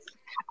 it's.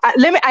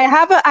 Let me. I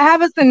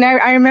have a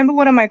scenario. I remember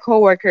one of my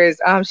coworkers.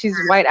 She's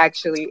white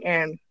actually,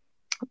 and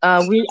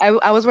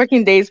I was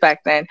working days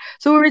back then,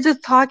 so we were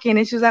just talking,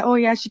 and she was like, "Oh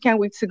yeah, she can't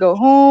wait to go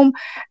home."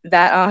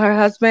 That her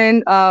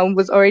husband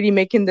was already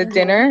making the Mhm.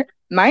 dinner.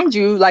 Mind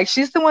you, like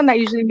she's the one that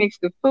usually makes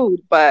the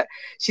food, but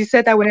she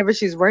said that whenever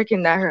she's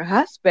working, that her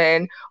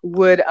husband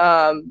would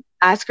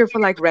ask her for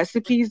like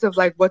recipes of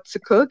like what to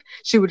cook.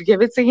 She would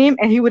give it to him,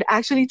 and he would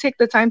actually take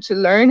the time to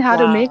learn how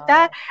to make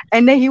that, Wow.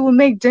 and then he would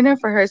make dinner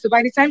for her. So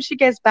by the time she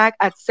gets back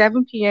at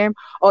 7 p.m.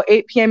 or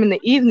 8 p.m. in the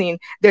evening,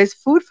 there's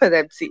food for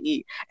them to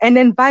eat, and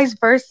then vice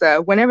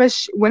versa.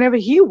 Whenever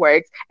he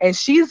works and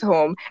she's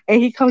home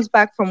and he comes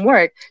back from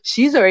work,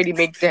 she's already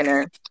made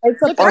dinner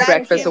It's a look at or that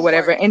breakfast or partnership.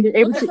 whatever, teamwork. and they're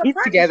able Look to It's at a eat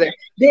together. partnership.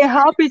 They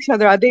help each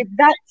other out. They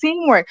that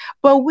teamwork.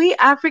 But we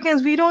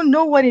Africans, we don't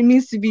know what it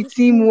means to be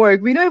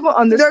teamwork. We don't even There's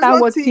understand no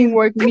what team.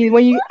 teamwork means.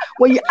 When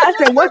you ask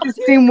them what is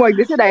teamwork,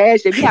 they say that, hey,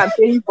 Shebi, I'm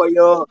paying for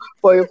your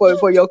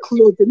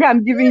clothes. Maybe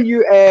I'm giving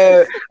you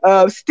a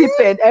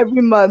stipend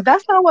every month.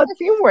 That's not what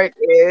teamwork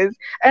is.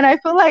 And I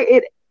feel like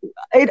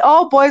it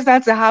all boils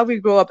down to how we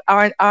grow up,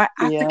 our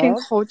African yeah.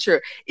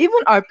 culture. Even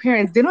our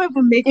parents, they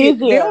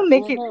Easier. don't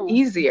make it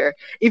easier.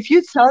 If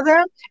you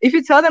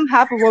tell them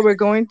half of what we're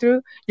going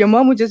through, your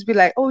mom would just be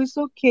like, oh, it's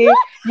okay,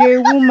 you're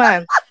a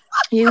woman.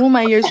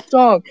 You're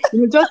strong.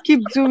 Just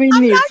keep doing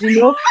I'm it. not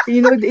strong.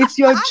 It's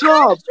your I'm not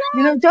job. strong.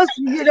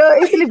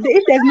 Even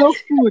if there's no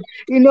food,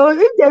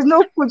 if there's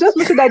no food, just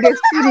make sure that there's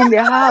food in the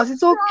I'm not house. It's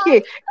strong.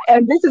 okay.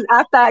 And this is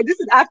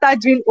after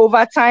doing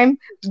overtime,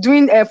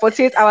 doing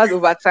 48 hours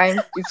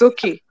overtime. It's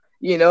okay.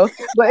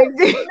 But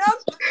No.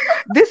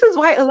 this is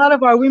why a lot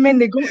of our women,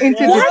 they go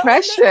into Yeah. Yes, and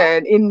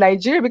depression in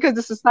Nigeria because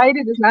the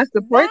society does not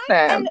support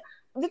that them.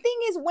 and the thing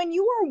is, when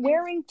you are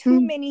wearing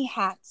too Mm. many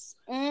hats,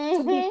 to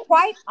be Mm-hmm.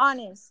 quite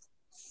honest,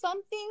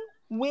 something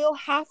will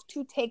have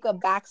to take a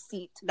back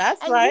seat.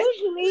 That's And right.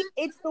 usually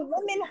it's the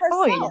woman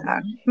Oh herself.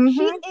 yeah.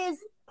 She Hmm.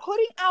 is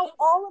putting out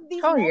all of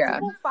these Oh yeah.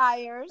 multiple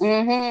fires.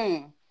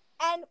 Mm-hmm.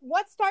 And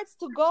what starts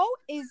to go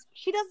is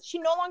she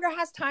no longer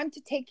has time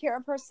to take care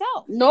of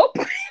herself. Nope.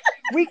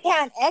 We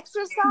can't Yes.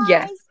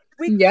 exercise.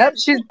 We Yep. can't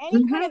She's. put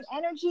any kind Hmm. of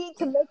energy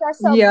to make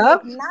ourselves Yep.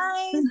 look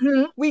nice.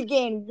 Hmm. We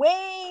gain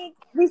weight.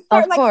 We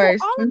start Of like, so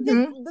course. all of this,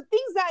 Hmm. the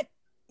things that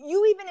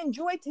you even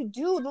enjoy to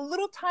do, the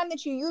little time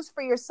that you used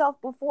for yourself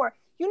before,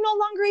 you no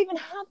longer even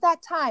have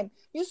that time.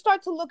 You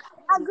start to look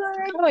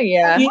haggard Oh and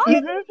yeah. You all you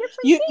of Hmm. these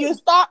different you things.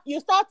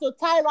 start to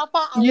tie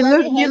wrapper and You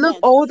look wearing you look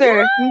headbands.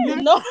 older. You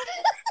Hmm. know.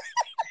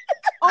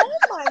 Oh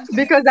my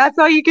Because that's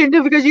all you can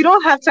do, because you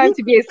don't have time you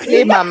to be a you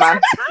slave don't mama.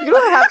 have You time.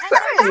 don't have And then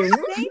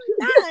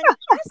time.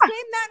 that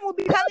same man will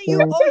be telling you,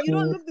 oh, you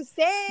don't look the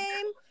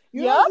same.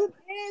 You Yep. don't do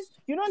this.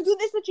 You don't do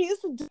this that you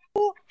used to do.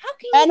 How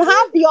can you And do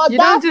have the You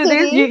don't do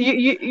this.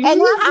 audacity.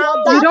 And have the You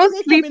how? don't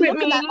audacity to sleep be with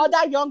looking at me.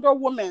 other younger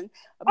women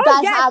Oh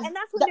that yes, have and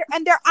that's when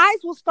that. their eyes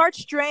will start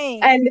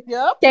straying. And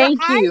Yep. Their thank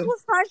eyes you. will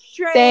start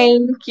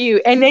straying. Thank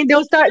you. And then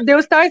they'll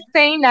start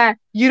saying that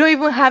you don't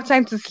even have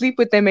time to sleep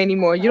with them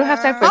anymore. You don't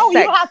have time for How will you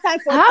sex. have time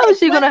for How is sex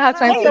she when gonna have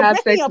time when to you're How? have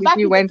breaking sex your with back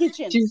you in the when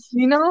kitchen? she's.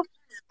 You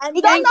And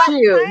don't then by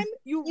Thank the you. time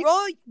you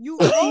know.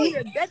 roll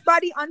your dead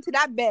body onto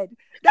that bed,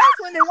 that's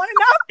when they want to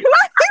now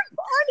climb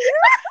on you.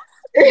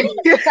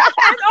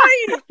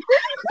 Annoying.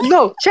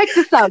 No, check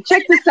this out.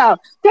 Check this out.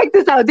 Check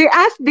this out. They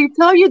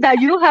tell you that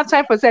you don't have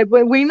time for sex.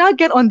 But when you now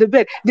get on the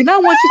bed, they now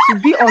want you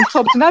to be on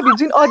top, to now be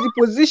doing all the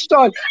position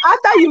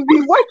after you've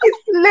been working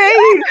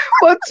slaying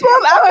for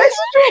 12 hours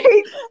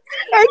straight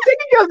and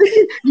taking care of the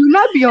kid. You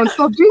now be on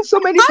top doing so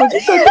many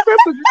positions,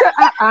 different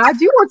positions.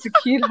 Do you want to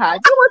kill her?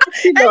 Do you want to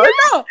And kill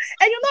us?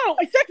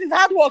 sex is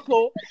hard work,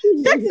 oh.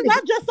 Sex is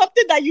not just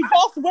something that you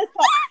just wake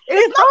up.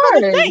 It's It's not for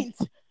the hard. saints.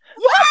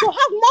 You have to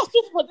have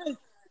muscles for this.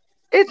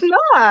 It's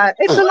not.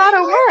 It's a lot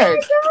of work.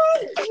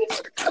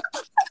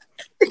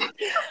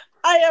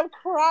 I am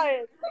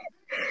crying.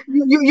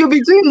 You'll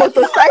be doing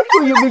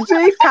motorcycle, you'll be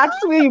doing taxi,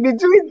 you'll be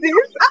doing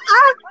this.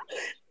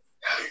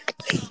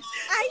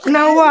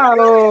 No, wow.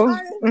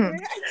 Mm.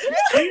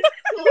 I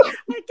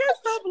can't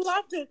stop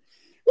laughing.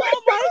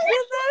 Oh my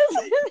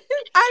goodness.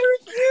 I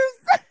refuse.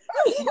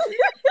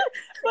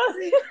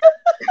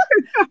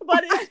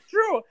 But it's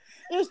true.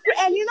 It's true.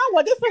 And you know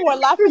what? This is what we're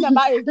laughing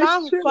about is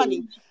not It's true.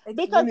 funny. It's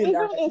Because really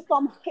even not. in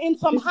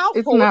some It's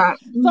households, not.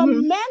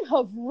 some men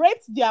have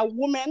raped their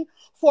women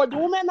for the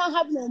woman not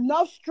having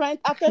enough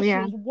strength after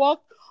Yeah. she's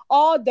worked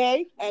all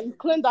day and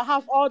cleaned the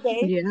house all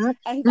day. Yeah.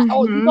 And he's like,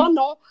 oh, you don't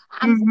know?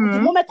 The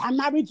Mhm. moment I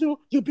married you,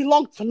 you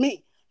belong to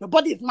me. Your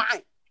body is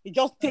mine. You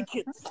just take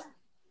it.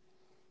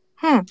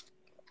 Hmm.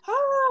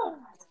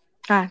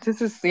 Ah.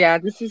 This is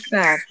sad. Anyways,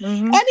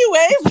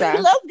 It's sad.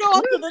 let's go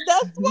on to the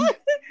next one.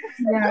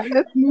 Yeah,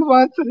 let's move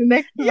on to the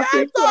next Yeah,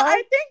 topic. so I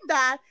think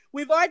that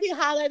we've already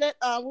highlighted,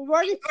 we've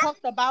already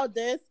talked about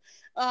this.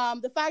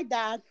 The fact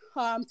that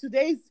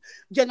today's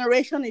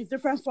generation is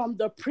different from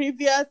the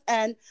previous,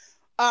 and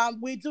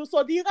we do.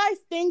 So, do you guys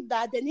think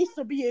that there needs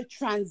to be a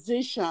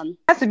transition?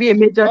 Has to be a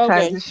major Okay.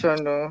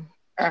 transition, though.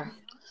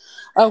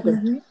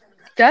 Okay.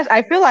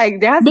 I feel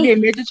like there has to be a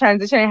major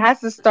transition. It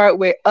has to start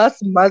with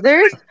us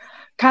mothers,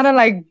 kind of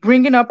like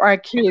bringing up our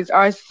kids,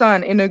 our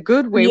son, in a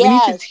good way. We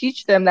need to Yes.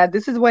 teach them that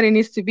this is what it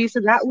needs to be, so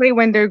that way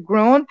when they're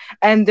grown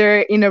and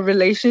they're in a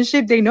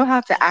relationship, they know how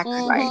to act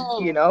right.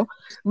 Mm-hmm.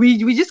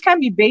 We just can't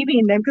be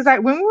babying them, because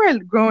when we were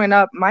growing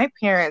up, my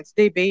parents,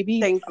 they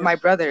babied Thank you. my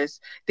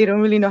brothers. They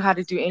don't really know how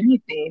to do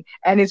anything,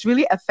 and it's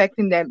really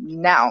affecting them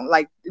now,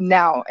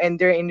 and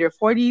they're in their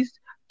 40s,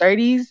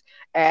 30s.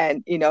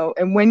 And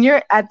and when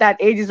you're at that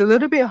age, it's a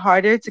little bit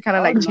harder to kind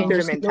of Oh like no, change your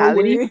there's no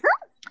mentality. way.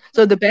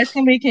 So the best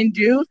thing we can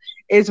do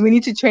is we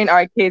need to train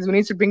our kids. We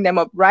need to bring them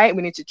up right.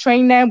 We need to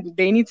train them.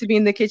 They need to be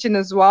in the kitchen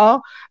as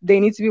well. They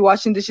need to be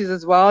washing dishes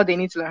as well. They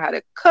need to learn how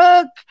to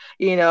cook.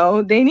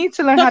 They need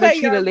to learn how to Okay,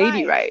 treat a you're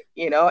lady right.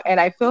 right. And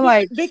I feel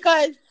like,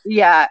 Because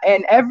yeah,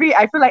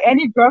 I feel like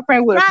any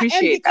girlfriend would right, and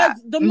appreciate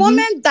because that. the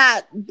moment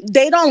that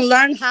they don't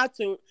learn how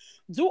to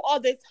do all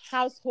this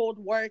household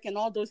work and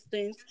all those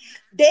things,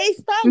 they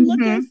start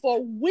looking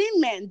for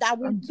women that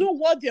will do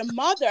what their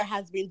mother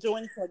has been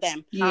doing for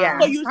them. Yeah.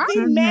 So you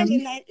see men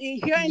Mhm.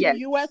 here in the Yes.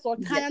 US or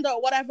Yes. Canada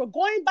or whatever,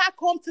 going back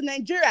home to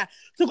Nigeria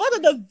to go to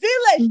the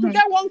village to Mhm.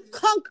 get one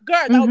conk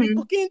girl that will be Mhm.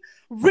 cooking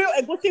real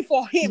egusi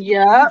for him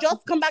Yeah. to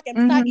just come back and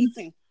start Mhm.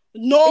 eating.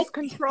 No, It's he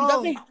control.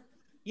 doesn't.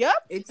 Yep.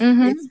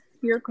 Mhm. It's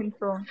pure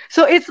control.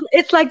 So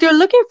it's like they're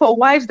looking for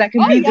wives that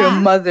can Oh be their yeah.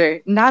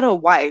 mother, not a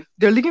wife.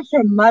 They're looking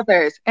for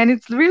mothers, and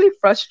it's really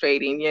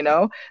frustrating.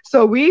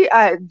 So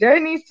there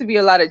needs to be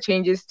a lot of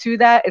changes to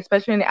that,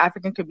 especially in the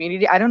African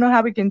community. I don't know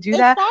how we can do It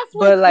that, starts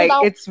but with like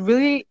our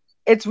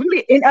it's really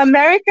in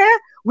America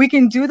we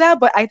can do that,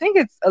 but I think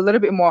it's a little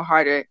bit more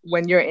harder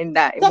when you're in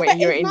Sophia,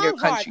 your it's in your not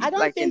hard. I country, don't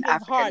like in think it's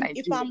Africa, hard. If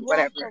Nigeria, I'm wrong,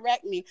 whatever.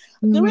 correct me.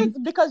 The Mhm.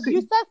 reason, because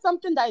you said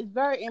something that is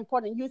very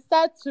important. You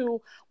said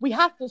we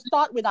have to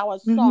start with our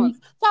Mhm. sons.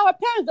 So our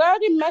parents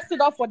already messed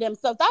it up for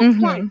themselves. That's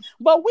fine. Mhm.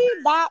 But we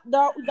that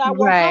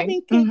we're Right.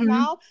 having kids Mhm.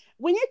 now,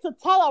 we need to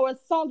tell our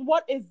sons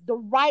what is the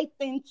right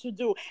thing to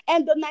do.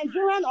 And the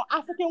Nigerian or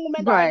African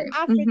women that are in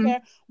Right. Mhm.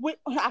 Africa, with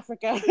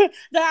Africa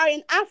that are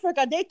in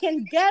Africa, they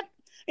can get,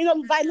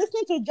 by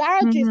listening to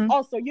Jarajis Mhm.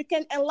 also, you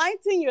can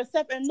enlighten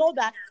yourself and know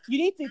that you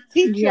need to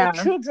teach your Yeah.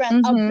 children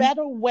a Mhm.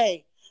 better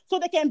way so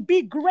they can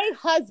be great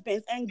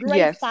husbands and great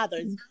Yes.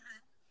 fathers.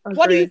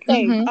 What do you Agreed.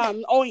 say,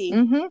 Mhm. Oyin?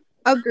 Mhm.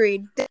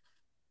 Agreed.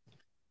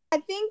 I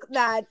think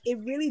that it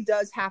really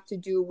does have to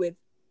do with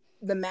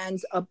the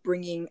man's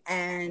upbringing,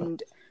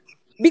 and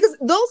because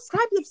those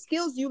types of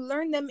skills you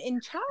learn them in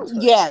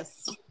childhood.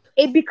 Yes.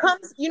 It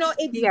becomes,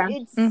 Yeah.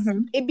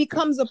 Mhm. it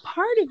becomes a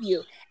part of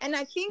you. And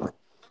I think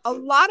a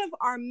lot of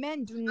our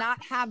men do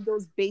not have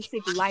those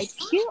basic life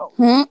skills.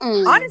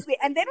 Mm-mm. Honestly,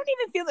 and they don't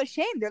even feel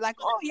ashamed. They're like,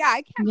 "Oh yeah,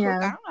 I can't cook. Yeah.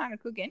 I don't know how to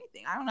cook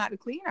anything. I don't know how to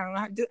clean. I don't know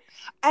how to do."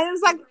 And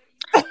it's like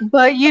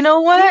But you know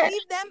you what?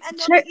 leave them and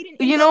they'll Check. be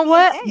You they'll know be an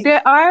what? egg.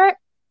 There are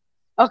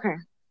okay.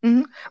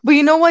 But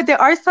you know what?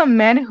 There are some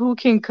men who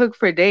can cook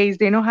for days.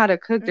 They know how to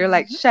cook. They're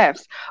like Mhm.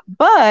 chefs,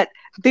 but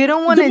they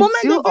don't want The to moment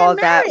they do get all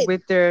that married.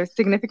 with their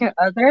significant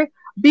other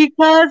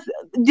because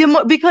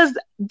because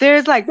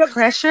there's like The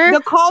pressure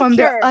the from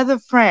their culture. other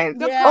friends.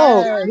 The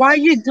Oh, culture. Yes. why are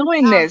you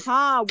doing this?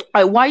 Uh-huh.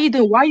 Like, why you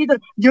doing? Why you doing?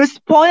 You're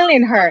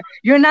spoiling her.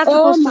 You're not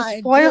Oh supposed to my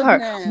spoil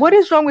her. What is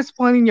goodness. wrong with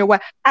spoiling your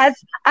wife? As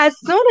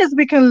soon as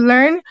we can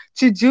learn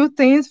to do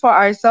things for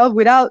ourselves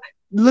without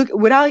look,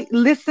 without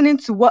listening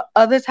to what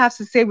others have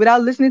to say,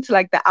 without listening to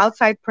like the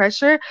outside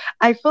pressure,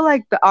 I feel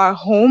like our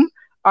home,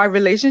 our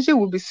relationship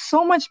will be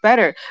so much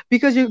better,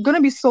 because you're going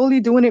to be solely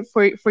doing it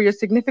for your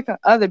significant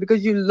other,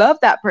 because you love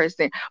that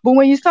person. But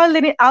when you start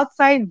letting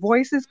outside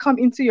voices come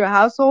into your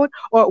household,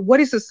 or what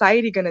is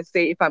society going to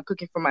say if I'm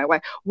cooking for my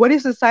wife, what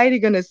is society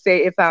going to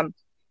say if I'm,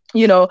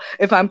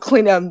 if I'm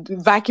cleaning,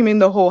 vacuuming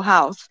the whole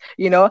house,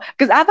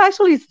 because I've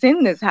actually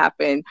seen this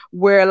happen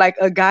where like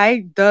a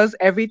guy does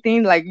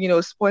everything, like,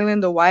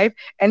 spoiling the wife,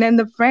 and then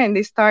the friend,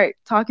 they start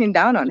talking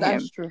down on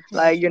That's him, true.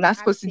 like, That's you're true. not I've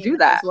supposed to seen do this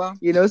that, as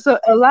well. so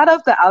a lot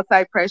of the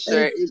outside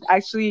pressure It's- is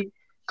actually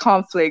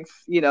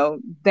conflicts,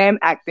 them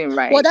acting well,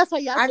 right. that's why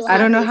you have I've to I seen have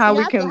don't know a this. how you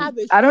we have to can, have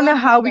a I don't know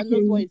strong how man we that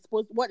knows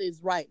can. what is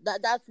right.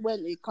 That's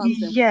when it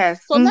comes in.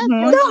 Yes. So let's go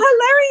The Mhm. to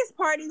hilarious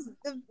part is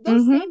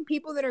those Mhm. same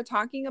people that are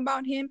talking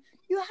about him,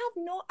 you have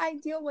no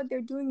idea what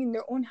they're doing in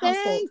their own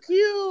household. thank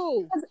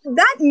you.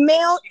 That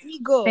male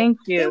ego, Thank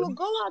they you. will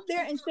go out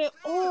there and say,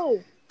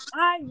 "Oh,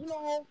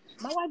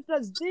 my wife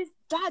does this,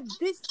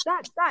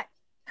 that,"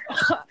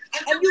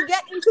 and you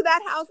get into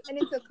that house and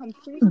it's a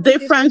completely Different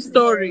different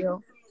story.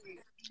 scenario.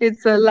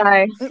 It's a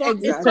lie. So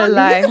it's It's a called Exactly.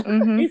 lie.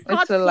 Mhm. it's It's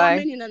called a lie.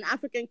 slumming in an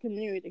African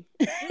community.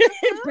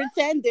 Mhm.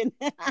 Pretending.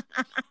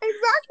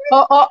 Exactly.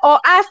 Or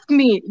ask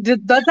me, does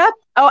that?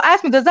 Or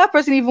ask me, does that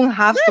person even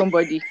have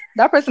somebody?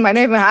 That person might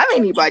not even have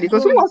anybody.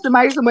 Because who Boom, wants to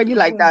marry somebody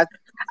like boom. that?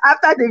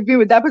 After they've been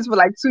with that person for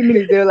like 2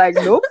 minutes, they're like,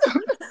 nope,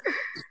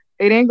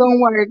 it ain't gonna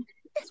work.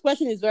 This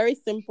question is very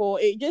simple.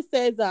 It just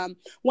says,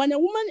 when a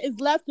woman is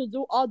left to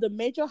do all the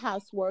major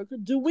housework,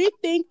 do we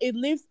think it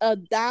leaves a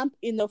damp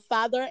in the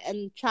father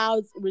and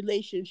child's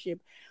relationship?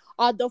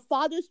 Are the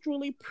fathers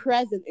truly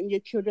present in your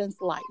children's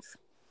life?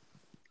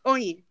 Oh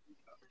yeah.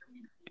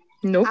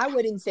 Nope. I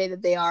wouldn't say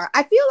that they are.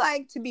 I feel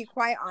like, to be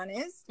quite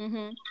honest,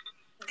 Mm-hmm.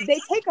 they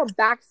take a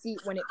back seat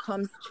when it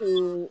comes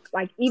to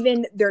like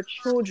even their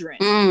children.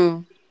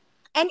 Mm.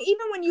 And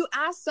even when you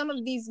ask some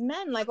of these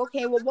men, like,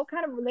 okay, well, what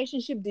kind of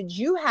relationship did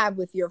you have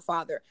with your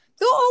father?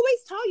 They'll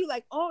always tell you,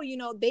 like, oh,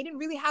 they didn't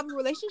really have a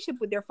relationship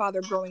with their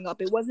father growing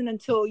up. It wasn't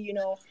until,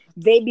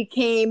 they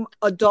became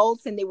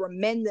adults and they were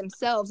men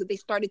themselves that they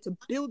started to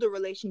build a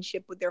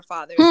relationship with their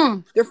fathers. Hmm.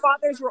 Their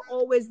fathers were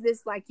always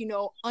this, like,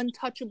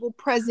 untouchable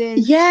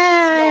presence,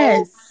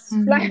 Yes.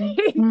 like,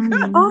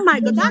 Mhm. Oh Mhm. my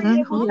you God, that weren't Mhm. hit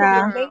able home, to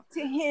Yeah. relate girl.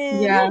 to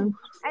him. Yeah. Woo.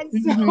 And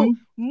so, Mhm.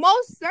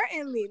 most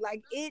certainly,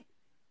 like,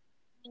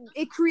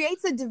 it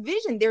creates a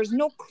division. There's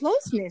no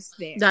closeness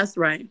there. That's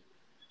right.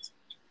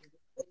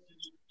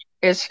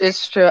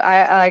 It's true.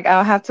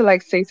 I'll have to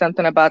like say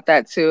something about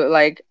that too.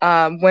 Like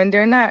when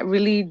they're not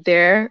really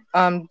there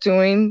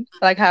doing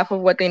like half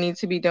of what they need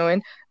to be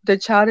doing, the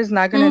child is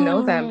not gonna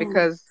know them Mm.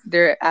 because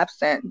they're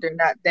absent. They're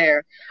not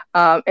there.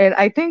 And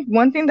I think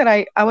one thing that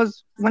I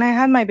was, when I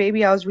had my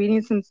baby, I was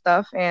reading some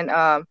stuff, and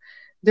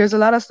there's a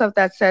lot of stuff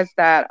that says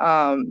that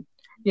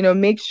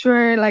make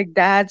sure like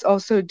dad's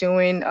also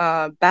doing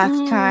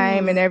bath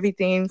time and Mm.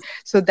 everything,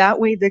 so that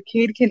way the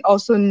kid can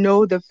also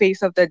know the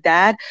face of the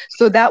dad,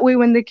 so that way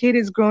when the kid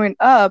is growing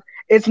up,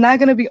 it's not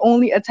going to be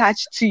only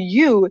attached to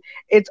you,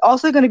 it's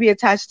also going to be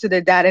attached to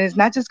the dad, and it's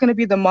not just going to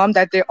be the mom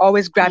that they're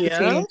always Yeah,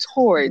 gravitating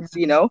towards.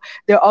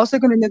 They're also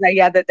going to know that,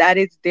 yeah, the dad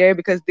is there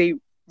because they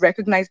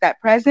recognize that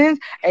presence,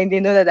 and they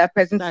know that that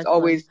presence is that's right.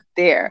 always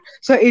there.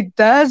 So it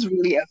does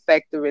really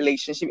affect the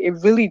relationship. It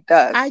really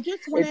does. I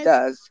just It wanted.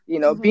 does.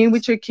 Mhm. Being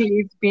with your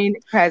kids, being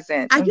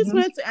present. I just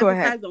wanted to Go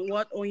ahead. emphasize on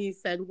what Oyin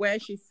said, where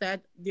she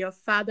said their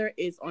father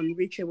is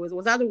unreachable.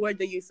 Was that the word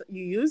that you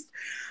used?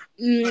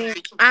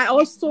 I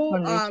also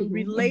Unreachable.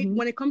 relate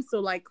when it comes to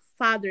like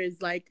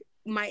fathers. Like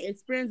my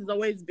experience has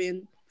always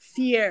been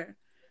fear.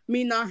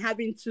 Me not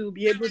having to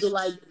be able to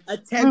like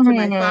attend to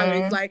my father.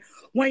 It's Mm-hmm. like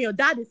when your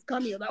dad is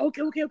coming, you're like,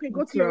 okay, okay, okay,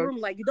 go to your Correct. room.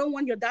 Like you don't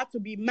want your dad to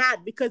be mad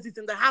because he's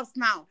in the house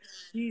now.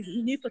 He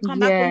needs to come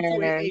back home to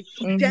Yes.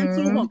 a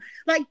gentle Mm-hmm. home.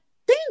 Like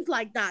things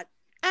like that.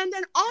 And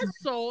then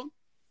also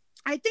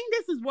I think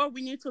this is what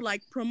we need to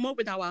like promote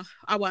with our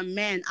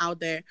men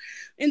out there.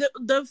 And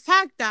the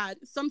fact that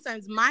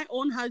sometimes my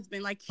own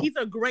husband, like he's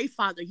a great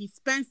father. He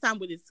spends time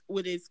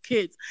with his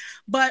kids.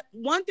 But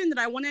one thing that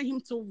I wanted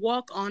him to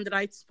work on that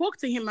I spoke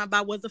to him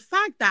about was the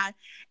fact that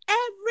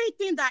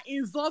everything that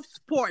involves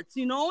sports,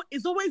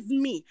 is always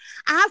me.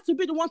 I have to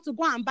be the one to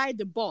go and buy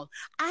the ball.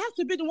 I have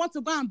to be the one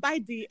to go and buy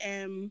the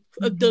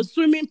Mm-hmm.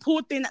 swimming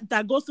pool thing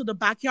that goes to the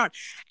backyard.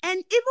 And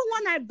even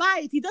when I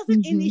buy it, he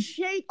doesn't Mm-hmm.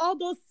 initiate all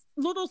those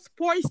little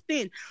sports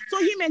thing so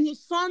him and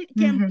his son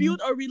can Mm-hmm.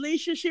 build a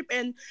relationship.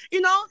 And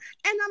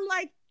I'm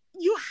like,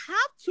 you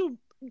have to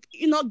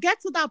get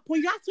to that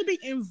point. You have to be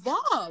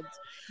involved.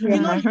 you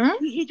know Yeah.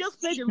 he, he just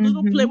played a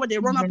little play Mm-hmm. where they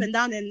run up Mm-hmm. and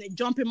down and they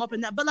jump him up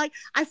and down, but like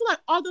I feel like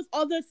all those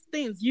other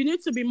things you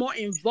need to be more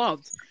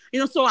involved.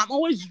 So I'm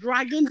always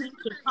dragging him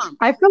to come.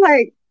 I feel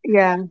like,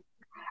 yeah.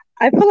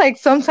 I feel like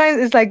sometimes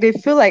it's like they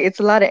feel like it's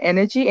a lot of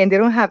energy and they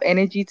don't have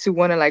energy to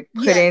want to like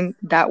put Yes, in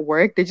that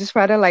work. They just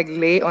rather like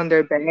lay on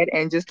their bed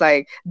and just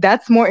like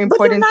that's more But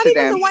they're important not to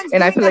even them. the ones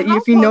And I doing feel the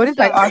like if you household notice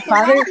like stuff. our So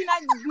how father, do you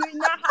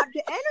not have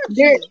the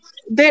they're energy?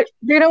 they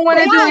don't want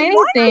to do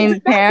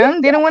anything,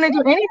 Pam. They don't want to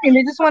do anything.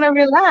 They just want to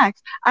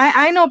relax.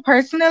 I know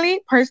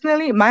personally,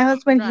 my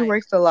husband, he Right.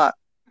 works a lot.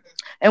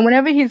 And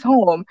whenever he's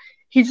home,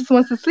 he just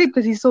wants to sleep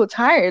because he's so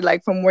tired,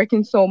 like from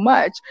working so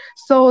much.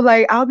 So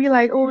like I'll be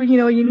like, oh,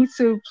 you need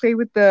to play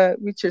with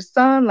your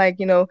son, like,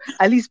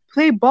 at least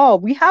play ball.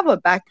 We have a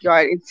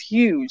backyard, it's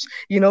huge.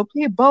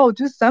 Play ball,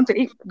 do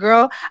something.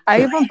 Girl,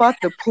 I even bought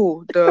the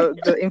pool, the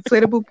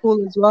inflatable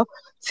pool as well.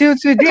 Till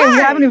today, we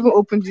haven't Right. even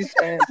opened this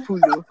pool,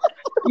 though.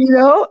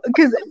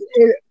 Because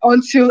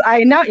until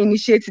I now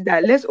initiated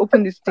that, let's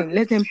open this thing,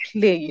 let them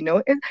play.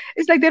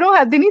 It's like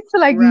they need to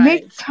like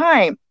make Right.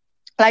 time.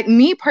 Like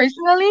me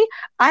personally,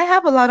 I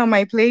have a lot on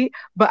my plate,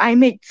 but I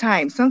make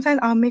time. Sometimes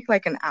I'll make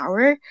like an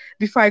hour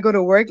before I go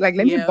to work. Like,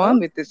 let me Yeah. bond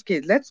with this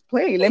kid. Let's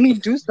play. Let me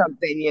do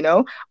something.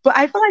 But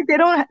I feel like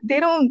they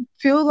don't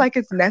feel like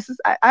it's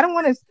necessary. I don't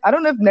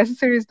know if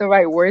necessary is the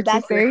right word to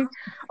That's it. say,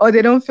 or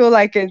they don't feel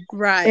like it's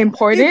Right. It's the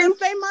important.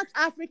 famous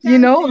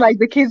African Like thing.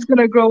 the kid's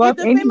gonna grow It's up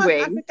the famous anyway.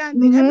 African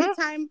thing. Every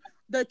Mm-hmm. time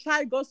the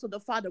child goes to the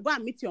father, go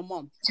and meet your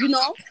mom.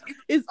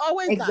 It's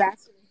always that.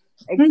 Exactly.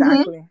 Mm-hmm.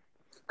 Exactly.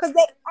 Because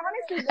they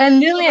honestly they And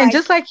feel Lillian, like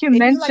just like they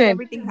feel like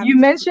everything has you to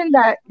be mentioned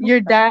that with your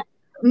them. dad.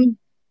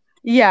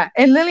 Yeah,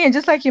 and Lillian,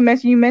 just like you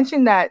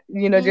mentioned that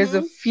there's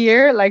a Mhm.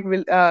 fear like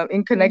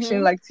in connection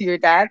Mhm. like to your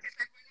dad.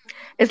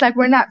 It's like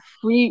we're not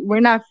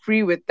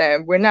free with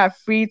them. We're not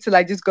free to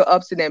like just go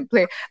up to them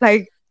play.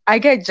 Like I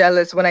get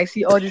jealous when I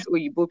see all these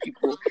Oyibo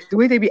people, the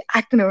way they be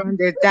acting around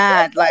their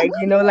dad, like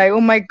like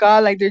oh my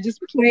god, like they're just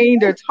playing,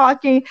 they're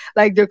talking,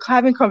 like they're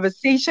having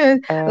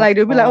conversations, like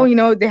they'll be like,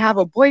 oh, they have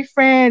a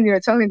boyfriend,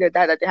 telling their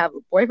dad that they have a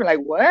boyfriend. Like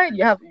what?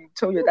 You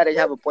told your dad that you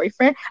have a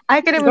boyfriend?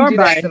 I can even do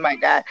that Goodbye. to my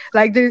dad.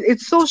 Like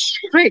it's so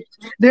strict.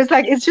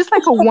 It's just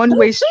like a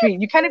one-way street.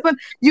 You can't even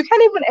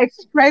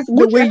express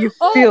the way you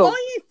Oh, feel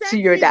Oyi to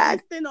sent your me this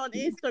dad. thing on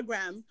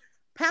Instagram.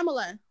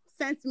 Pamela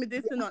sent me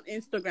this thing on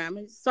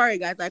Instagram. Sorry,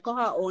 guys, I call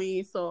her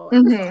Oyi, so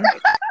I'm Mm-hmm.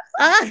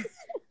 sorry.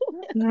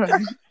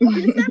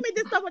 She sent me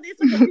this stuff on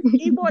Instagram. This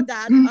Igbo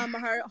dad,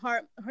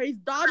 his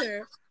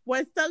daughter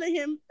was telling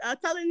him,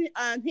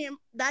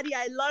 "Daddy,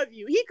 I love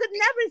you." He could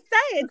never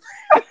say it.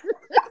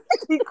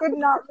 He could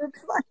not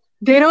reply.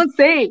 They don't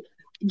say,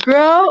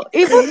 girl,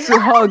 even to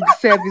hug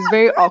Seth is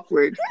very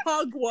awkward.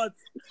 Hug what?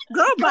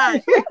 Girl,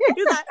 bye.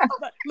 He's like,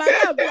 but my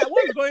dad would be like,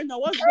 "What's going on?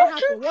 What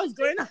happened? What's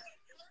going on?"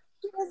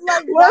 He was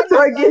like, What "Daddy, I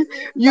hugging? love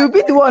you." He's You like,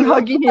 be the "Thank one you."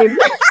 hugging him.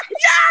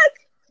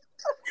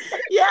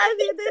 Yes,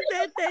 he did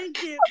say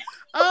thank you.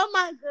 Oh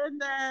my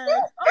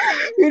goodness.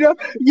 Okay.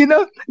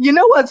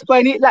 What's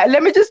funny? Like,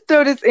 let me just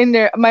throw this in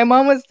there. My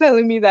mom was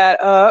telling me that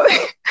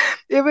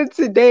even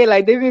today,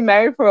 like they've been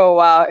married for a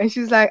while, and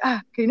she's like,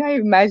 can you not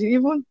imagine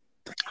even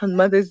on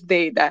Mother's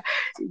Day that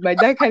my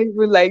dad can't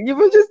even like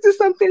even just do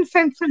something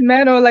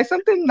sentimental, like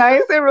something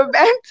nice and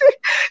romantic.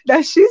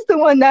 That she's the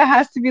one that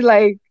has to be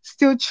like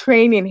still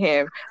training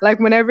him. Like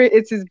whenever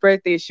it's his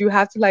birthday, she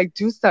have to like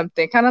do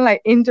something, kind of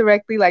like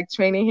indirectly like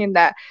training him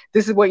that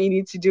this is what you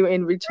need to do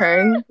in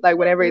return. Like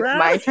whenever it's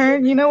my Right.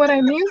 turn, you know what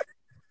I mean?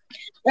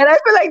 And I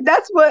feel like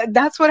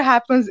that's what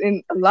happens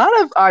in a lot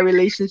of our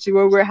relationship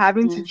where we're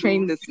having to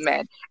train Mm-hmm. this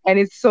man, and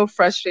it's so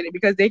frustrating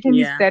because they can be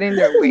Yeah. set in This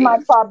their is my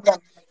ways. problem.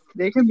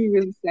 They can be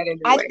really set in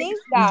their I ways. think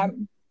that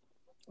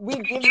we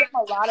give them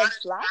a lot of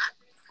slack,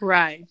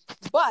 Right.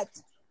 but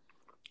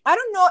I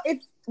don't know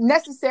if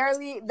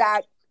necessarily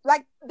that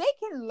like they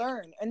can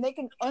learn and they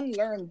can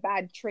unlearn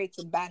bad traits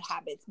and bad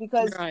habits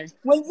because Right.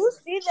 when you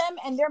see them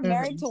and they're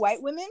married Mhm. to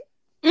white women,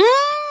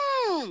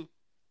 Mm.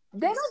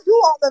 they don't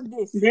do all of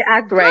this. They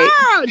act right.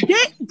 Girl, they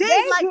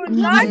They like do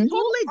not like Mhm. do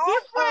totally all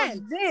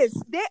different. of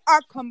this. They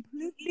are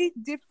completely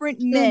different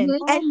men, Mhm.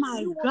 Oh and my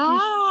you will be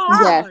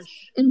shocked. Yes.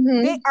 gosh. They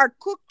Mhm. are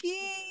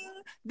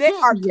cooking, they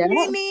Hmm. are Yeah.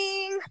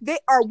 cleaning, they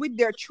are with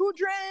their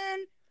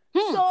children.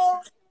 Hmm. So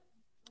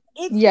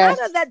it's not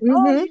Yes. that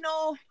Mhm.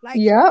 like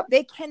Yep.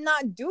 they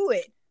cannot do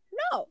it.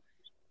 No,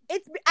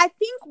 I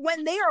think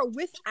when they are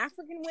with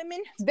African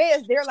women,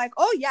 they're like,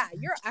 oh yeah,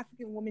 you're an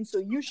African woman, so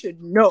you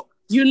should know.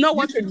 You know You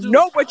what to should do.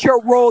 know what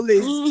your role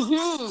is.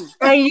 Mm-hmm.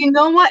 And you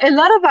know what? A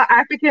lot of our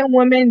African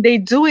women, they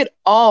do it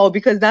all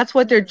because that's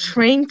what they're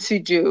trained to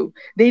do.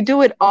 They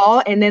do it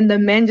all, and then the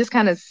men just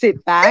kind of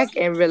sit back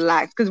and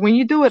relax. Because when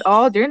you do it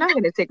all, they're not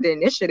going to take the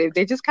initiative.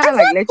 They just kind of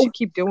like let you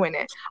keep doing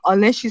it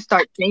unless you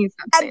start saying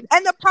something.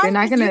 And the They're problem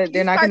not is you gonna.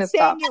 They're you not start gonna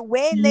saying stop. it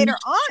way Mhm. later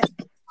on.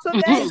 So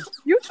then Mm-hmm.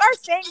 you start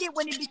saying it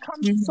when it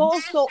becomes Mhm.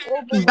 so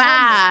overwhelming.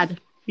 Bad.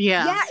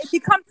 Yeah. Yeah, it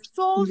becomes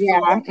so Yeah.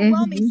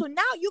 overwhelming. Mhm. So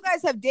now you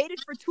guys have dated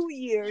for 2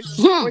 years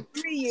Hmm. or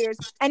 3 years,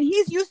 and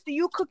he's used to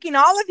you cooking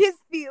all of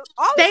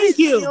Thank his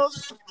you. meals,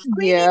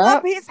 cleaning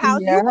up Yeah. his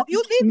house. Yeah. You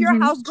leave your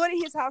Mhm. house, go to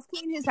his house,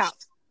 clean his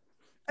house,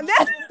 and then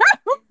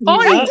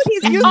Oh, that's Yep. what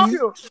he's used oh, Mhm.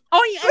 to.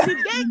 oh,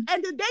 yeah.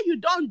 And the day you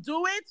don't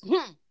do it,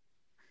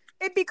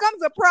 It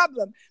becomes a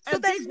problem. So a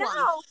then big one.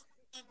 now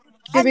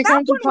It And that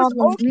becomes a one was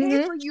problem.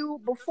 okay for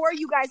you before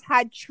you guys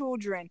had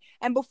children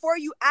and before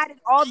you added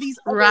all these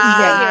other Yes.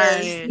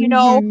 layers,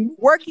 Right.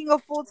 working a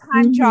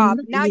full-time job.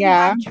 Now you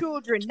Yeah. have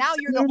children. Now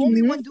you're the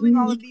only Mm-hmm. one doing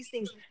all of these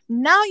things.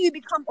 Now you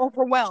become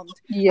overwhelmed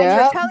and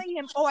you're Yeah. telling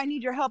him, "Oh, I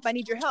need your help. I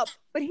need your help."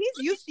 But he's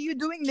used to you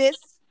doing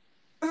this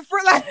for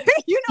like,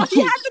 he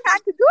he hasn't had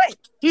to do it.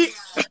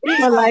 he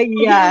But like, Yeah. he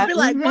will yeah. be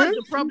like, Mm-hmm. what's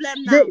the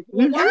problem They, now?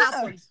 What mhm. Yeah.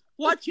 happened?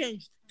 What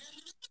changed?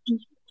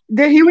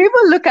 He will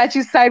even look at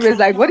you sideways,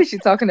 like, "What Uh-huh. is she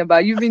talking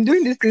about? You've been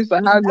doing this thing for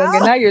how long,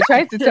 and Oh, now you're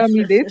trying to tell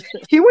me this."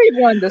 He won't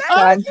even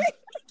understand. that's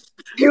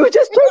He will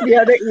just turn the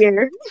other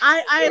ear.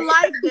 I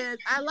like this.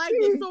 I like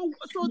this.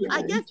 So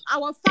I Yes. guess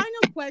our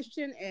final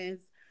question is,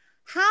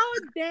 how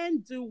then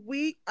do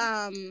we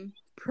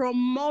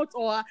promote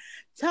or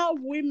tell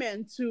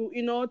women to,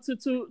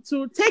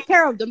 to take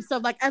care of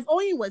themselves? Like as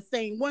Owen was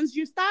saying, once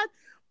you start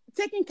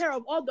taking care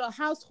of all the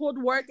household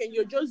work and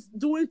you're just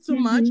doing too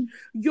much,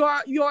 Mm-hmm.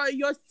 your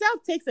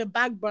yourself takes a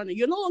back burner.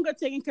 You're no longer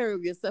taking care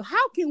of yourself.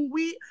 How can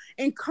we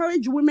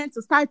encourage women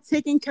to start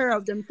taking care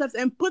of themselves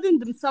and putting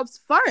themselves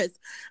first?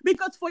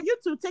 Because for you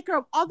to take care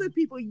of other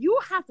people, you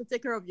have to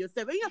take care of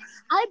yourself. And,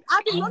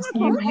 I've been learning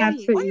from You have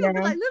Oyin. to, Oyin will be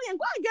yeah. like, Lillian,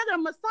 go and get a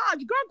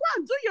massage. Girl, go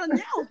and do your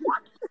nails.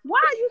 Why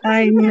are you saying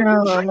I you can't do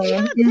know. nothing? You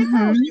gotta take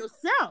care Mm-hmm. of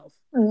yourself.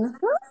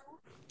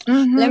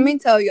 Let Mm-hmm. me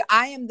tell you,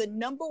 I am the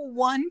number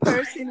one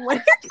person when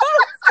it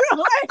comes to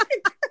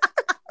like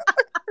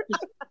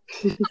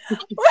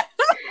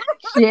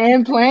She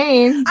ain't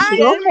playing. I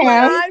Go, am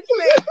Pam. not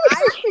playing.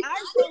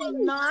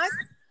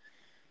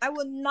 I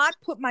will not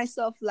put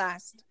myself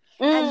last.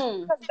 And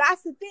Mm. because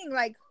that's the thing,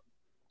 like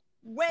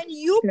when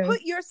you Okay.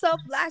 put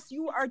yourself last,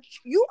 you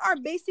are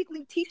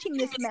basically teaching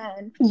this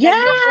man that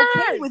you're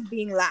okay Yes. with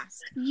being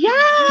last. Yes.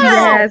 No,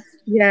 Yes.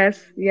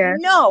 Yes. Yes.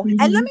 no. And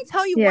let Mm-hmm. me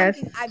tell you one Yes.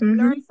 thing I've Mm-hmm.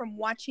 learned from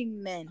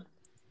watching men.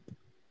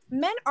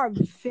 Men are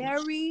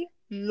very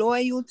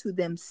loyal to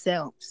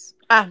themselves.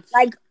 Ah,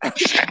 Like,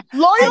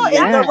 loyal and is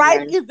that's the Yes. the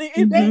right thing. They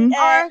is Mm-hmm.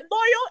 are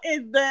loyal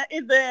is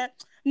the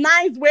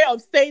nice way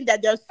of saying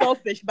that they're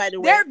selfish. By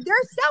the way,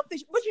 they're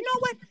selfish, but you know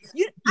what?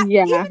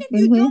 Yeah. Even if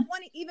you Mm-hmm. don't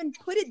want to even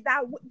put it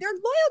that way, they're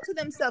loyal to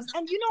themselves,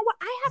 and you know what?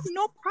 I have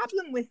no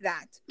problem with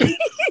that.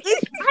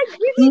 I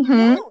really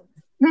Mm-hmm. don't.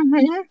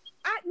 Mm-hmm.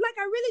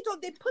 I really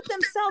don't. They put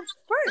themselves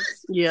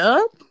first. yeah,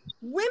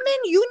 Women,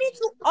 you need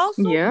to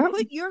also Yeah.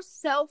 put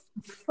yourself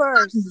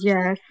first.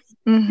 Yes.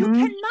 You Mm-hmm.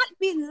 cannot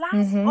be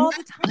last Mm-hmm. all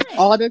the time.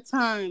 all the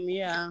time.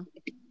 Yeah.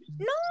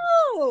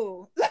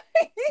 No,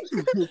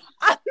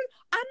 I'm,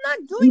 I'm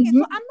not doing it. Mm-hmm.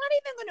 So I'm not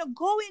even gonna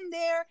go in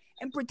there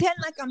and pretend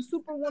like I'm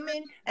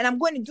Superwoman and I'm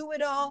going to do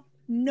it all.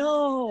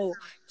 No,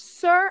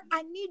 sir,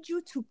 I need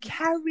you to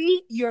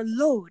carry your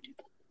load.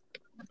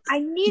 I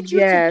need you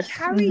to Yes.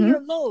 carry Mm-hmm.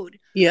 your load.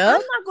 Yeah.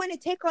 I'm not going to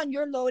take on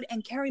your load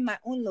and carry my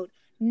own load.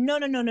 No,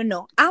 no, no, no,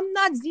 no. I'm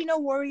not Xena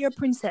Warrior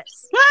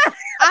Princess.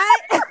 I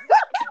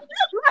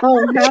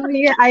Oh, hell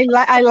yeah.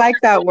 I like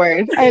that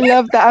word. I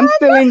love that. I'm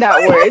stealing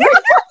that word.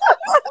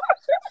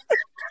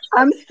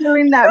 I'm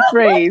stealing that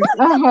phrase.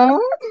 Uh-huh.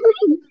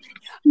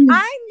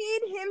 I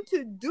need him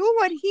to do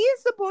what he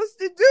is supposed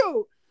to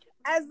do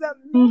as a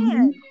Mm-hmm.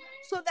 man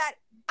so that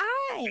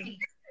I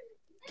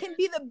can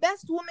be the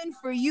best woman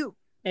for you.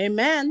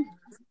 Amen.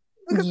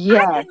 Because I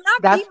Yes, cannot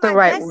be that's the my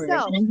right best word.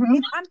 self Mm-hmm.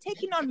 if I'm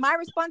taking on my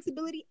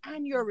responsibility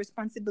and your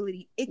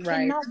responsibility. It Right.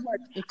 cannot work.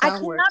 It I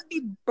can't work. cannot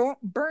be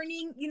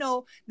burning,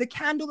 the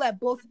candle at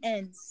both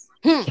ends.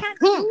 You Hmm. can't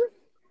Hmm. do it.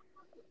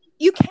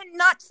 You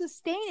cannot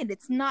sustain it.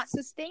 It's not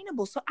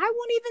sustainable. So I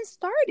won't even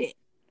start it.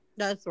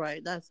 That's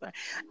right. That's right.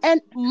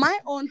 And my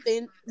own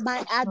thing,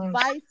 my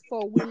advice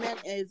for women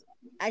is,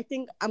 I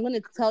think I'm gonna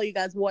tell you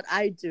guys what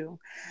I do.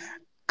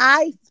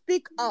 I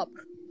speak up.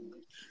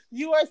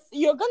 You're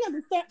gonna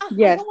be saying, I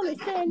Yes. don't want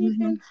to say Mm-hmm.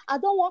 anything. I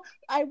don't want.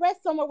 I read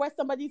somewhere where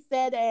somebody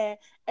said,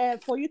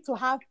 for you to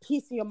have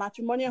peace in your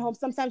matrimonial home,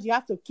 sometimes you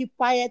have to keep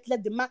quiet,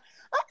 let the man.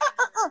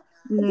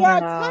 There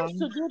are No. times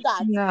to do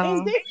that.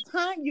 In No. this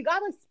time, you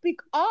gotta speak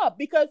up,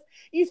 because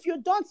if you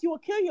don't, you will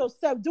kill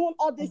yourself doing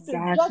all these things,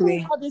 juggling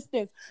Exactly. all these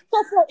things.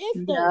 So, for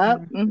instance,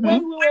 Yep.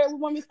 Mm-hmm.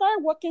 when we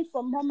started working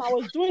from home, I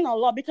was doing a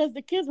lot because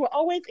the kids were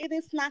always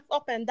eating snacks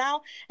up and down,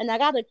 and I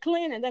gotta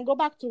clean and then go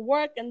back to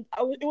work, and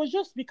it was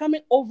just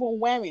becoming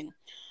overwhelming.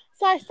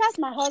 So I sat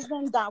my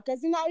husband down,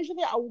 because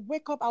usually I would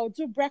wake up, I would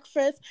do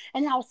breakfast,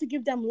 and I would still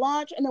give them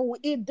lunch, and then we'll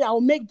eat. I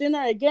will make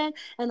dinner again,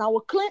 and I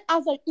will clean. I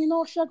was like,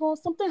 Shagun,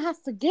 something has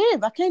to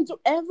give. I can't do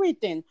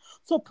everything.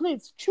 So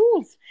please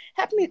choose.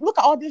 Help me look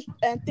at all these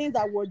things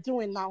that we're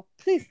doing now.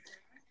 Please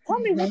tell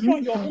me which Mm-hmm.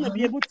 one you're gonna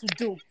be Mm-hmm. able to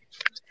do.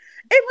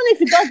 Even if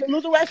he does the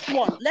littlest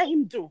one, let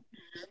him do.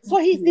 So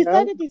he's Yep.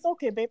 decided he's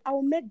okay, babe. I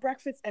will make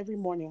breakfast every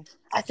morning.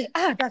 I said,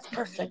 that's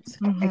perfect.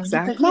 Mm-hmm.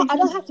 Because now Exactly. I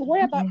don't have to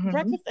worry about Mm-hmm.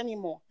 breakfast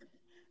anymore.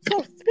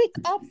 So speak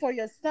up for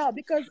yourself,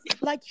 because,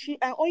 like she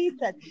Oyin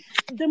said,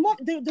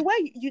 the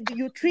way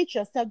you treat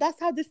yourself, that's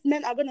how these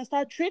men are gonna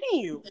start treating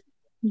you.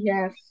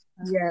 Yes.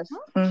 Yes.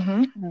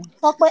 Mm-hmm.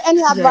 Talk about any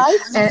Yes.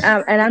 advice?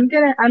 And I'm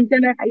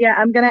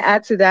gonna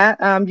add to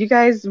that. You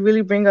guys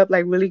really bring up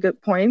like really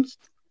good points.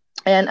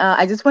 And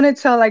I just want to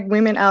tell like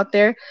women out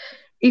there,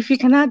 if you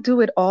cannot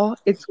do it all,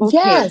 it's okay.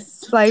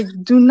 Yes. Like,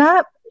 do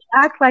not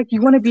act like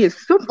you want to be a Mm.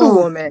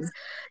 superwoman.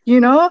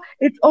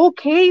 It's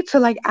okay to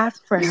like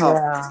ask for help.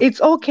 Yeah.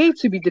 It's okay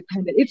to be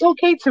dependent. It's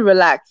okay to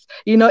relax.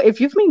 If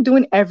you've been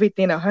doing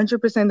everything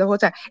 100% the whole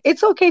time,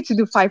 it's okay to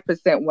do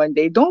 5% one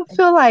day. Don't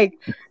feel like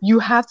you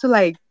have to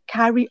like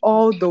carry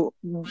all the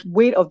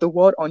weight of the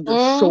world on your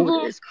Mm-hmm.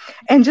 shoulders.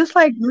 And just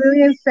like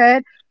Lillian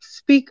said,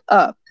 speak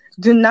up.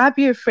 Do not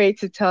be afraid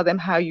to tell them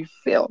how you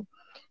feel.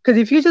 Because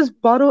if you just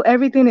bottle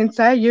everything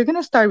inside, you're going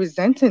to start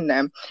resenting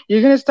them.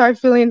 You're going to start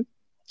feeling,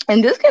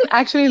 and this can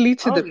actually lead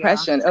to Oh yeah.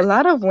 depression. A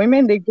lot of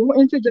women, they go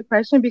into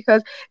depression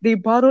because they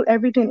bottle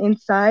everything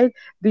inside.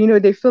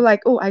 They feel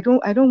like, oh, I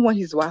don't want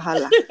his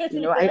wahala. I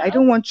Yeah.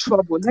 don't want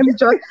trouble. Let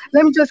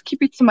me just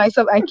keep it to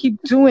myself and keep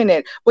doing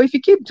it. But if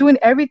you keep doing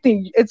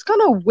everything, it's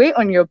gonna weigh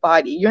on your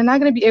body. You're not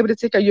gonna be able to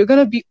take care. You're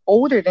gonna be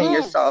older than Mm.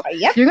 yourself.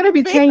 Yep. You're gonna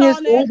be Speak 10 years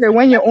on it. older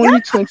when you're Yep. only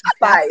That's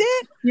 25.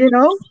 it. You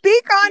know?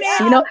 Speak on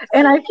it. Yeah.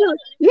 And I feel,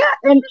 yeah,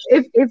 and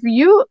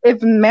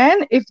if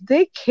men, if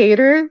they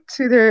cater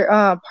to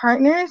their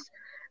partners,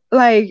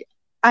 like,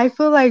 I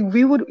feel like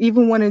we would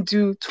even want to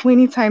do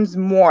 20 times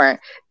more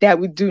that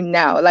we do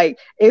now. Like,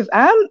 if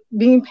I'm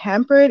being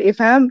pampered, if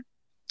I'm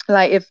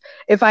like,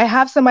 if I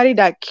have somebody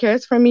that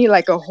cares for me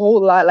like a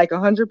whole lot, like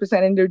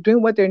 100%, and they're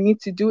doing what they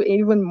need to do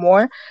even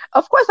more,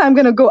 of course I'm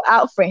gonna go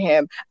out for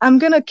him. I'm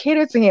gonna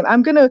cater to him.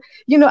 I'm gonna,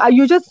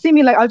 you just see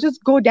me, like, I'll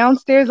just go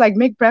downstairs, like,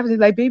 make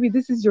breakfast, like, baby,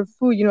 this is your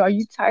food. Are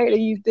you tired? Are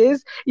you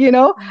this?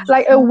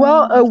 Like, a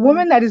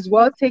woman that is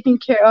well taken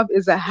care of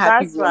is a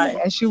happy That's woman,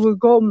 right. and she will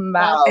go That's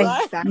miles,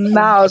 right. Exactly.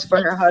 miles for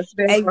her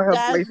husband, for her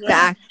That's boyfriend.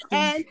 right. Exactly.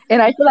 And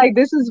And I feel like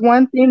this is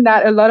one thing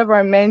that a lot of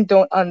our men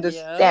don't yeah.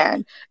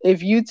 understand.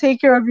 If you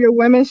take care of your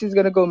women, she's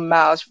gonna go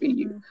miles for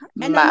you.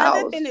 And another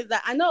Miles. thing is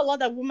that I know a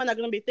lot of women are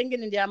going to be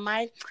thinking in their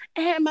mind,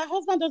 my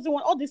husband doesn't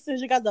want all these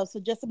things you guys have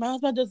suggested. My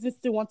husband doesn't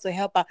still want to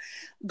help her.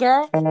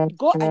 Girl,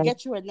 go and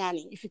get you a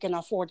nanny if you can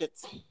afford it.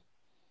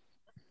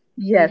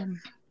 Yes.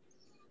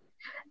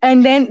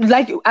 And then,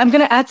 like, I'm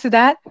gonna add to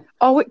that.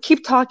 Oh,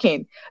 keep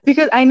talking,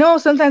 because I know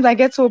sometimes I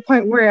get to a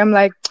point where I'm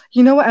like,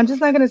 you know what? I'm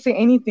just not gonna say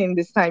anything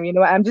this time.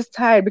 I'm just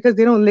tired because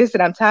they don't listen.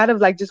 I'm tired of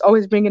like just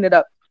always bringing it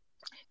up.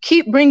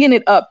 Keep bringing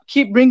it up.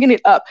 Keep bringing it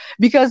up,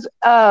 because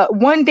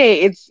one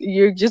day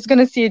you're just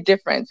gonna see a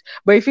difference.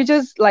 But if you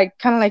just like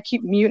kind of like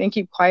keep mute and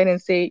keep quiet and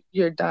say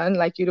you're done,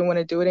 like you don't want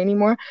to do it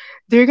anymore,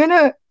 they're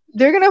gonna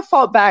they're gonna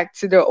fall back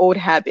to their old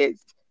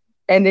habits,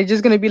 and they're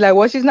just gonna be like,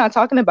 well, she's not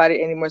talking about it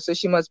anymore, so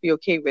she must be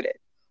okay with it.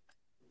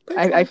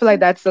 I feel like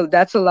Precisely.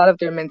 that's a lot of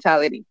their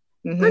mentality.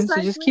 So just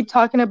Precisely. keep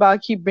talking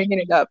about, keep bringing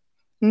it up.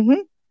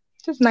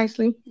 Just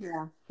nicely.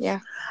 Yeah. Yeah.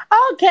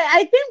 Okay,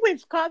 I think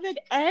we've covered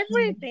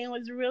everything. It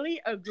was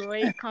really a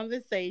great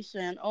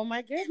conversation. Oh my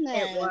It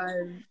goodness.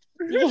 was.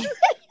 Yeah.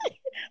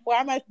 Why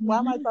am I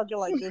Mhm. talking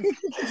like this?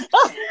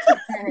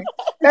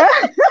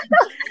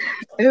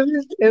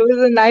 It was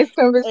a nice It was.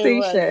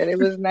 conversation. It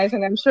was nice,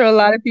 and I'm sure a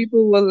lot of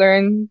people will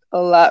learn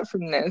a lot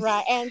from Right.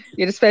 this.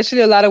 And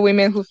Especially a lot of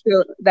women who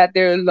feel that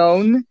they're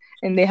alone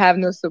and they have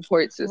no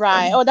support right.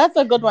 system. Oh, that's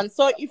a good one.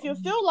 So if you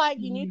feel like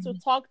you need to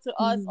Mhm. talk to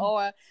us Mhm.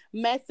 or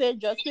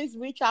message us, please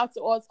reach out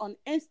to us on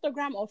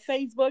Instagram or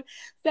Facebook.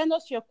 Send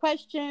us your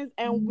questions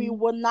and we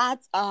will not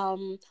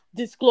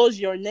disclose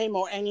your name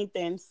or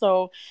anything.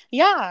 So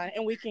yeah,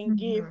 and we can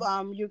give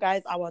Mhm. you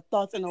guys our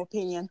thoughts and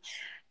opinion.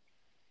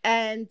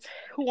 And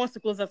who wants to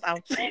close us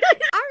out?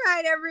 All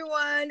right,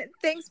 everyone.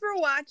 Thanks for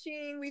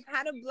watching. We've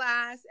had a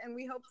blast and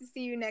we hope to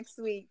see you next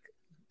week.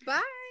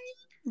 Bye.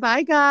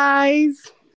 Bye guys.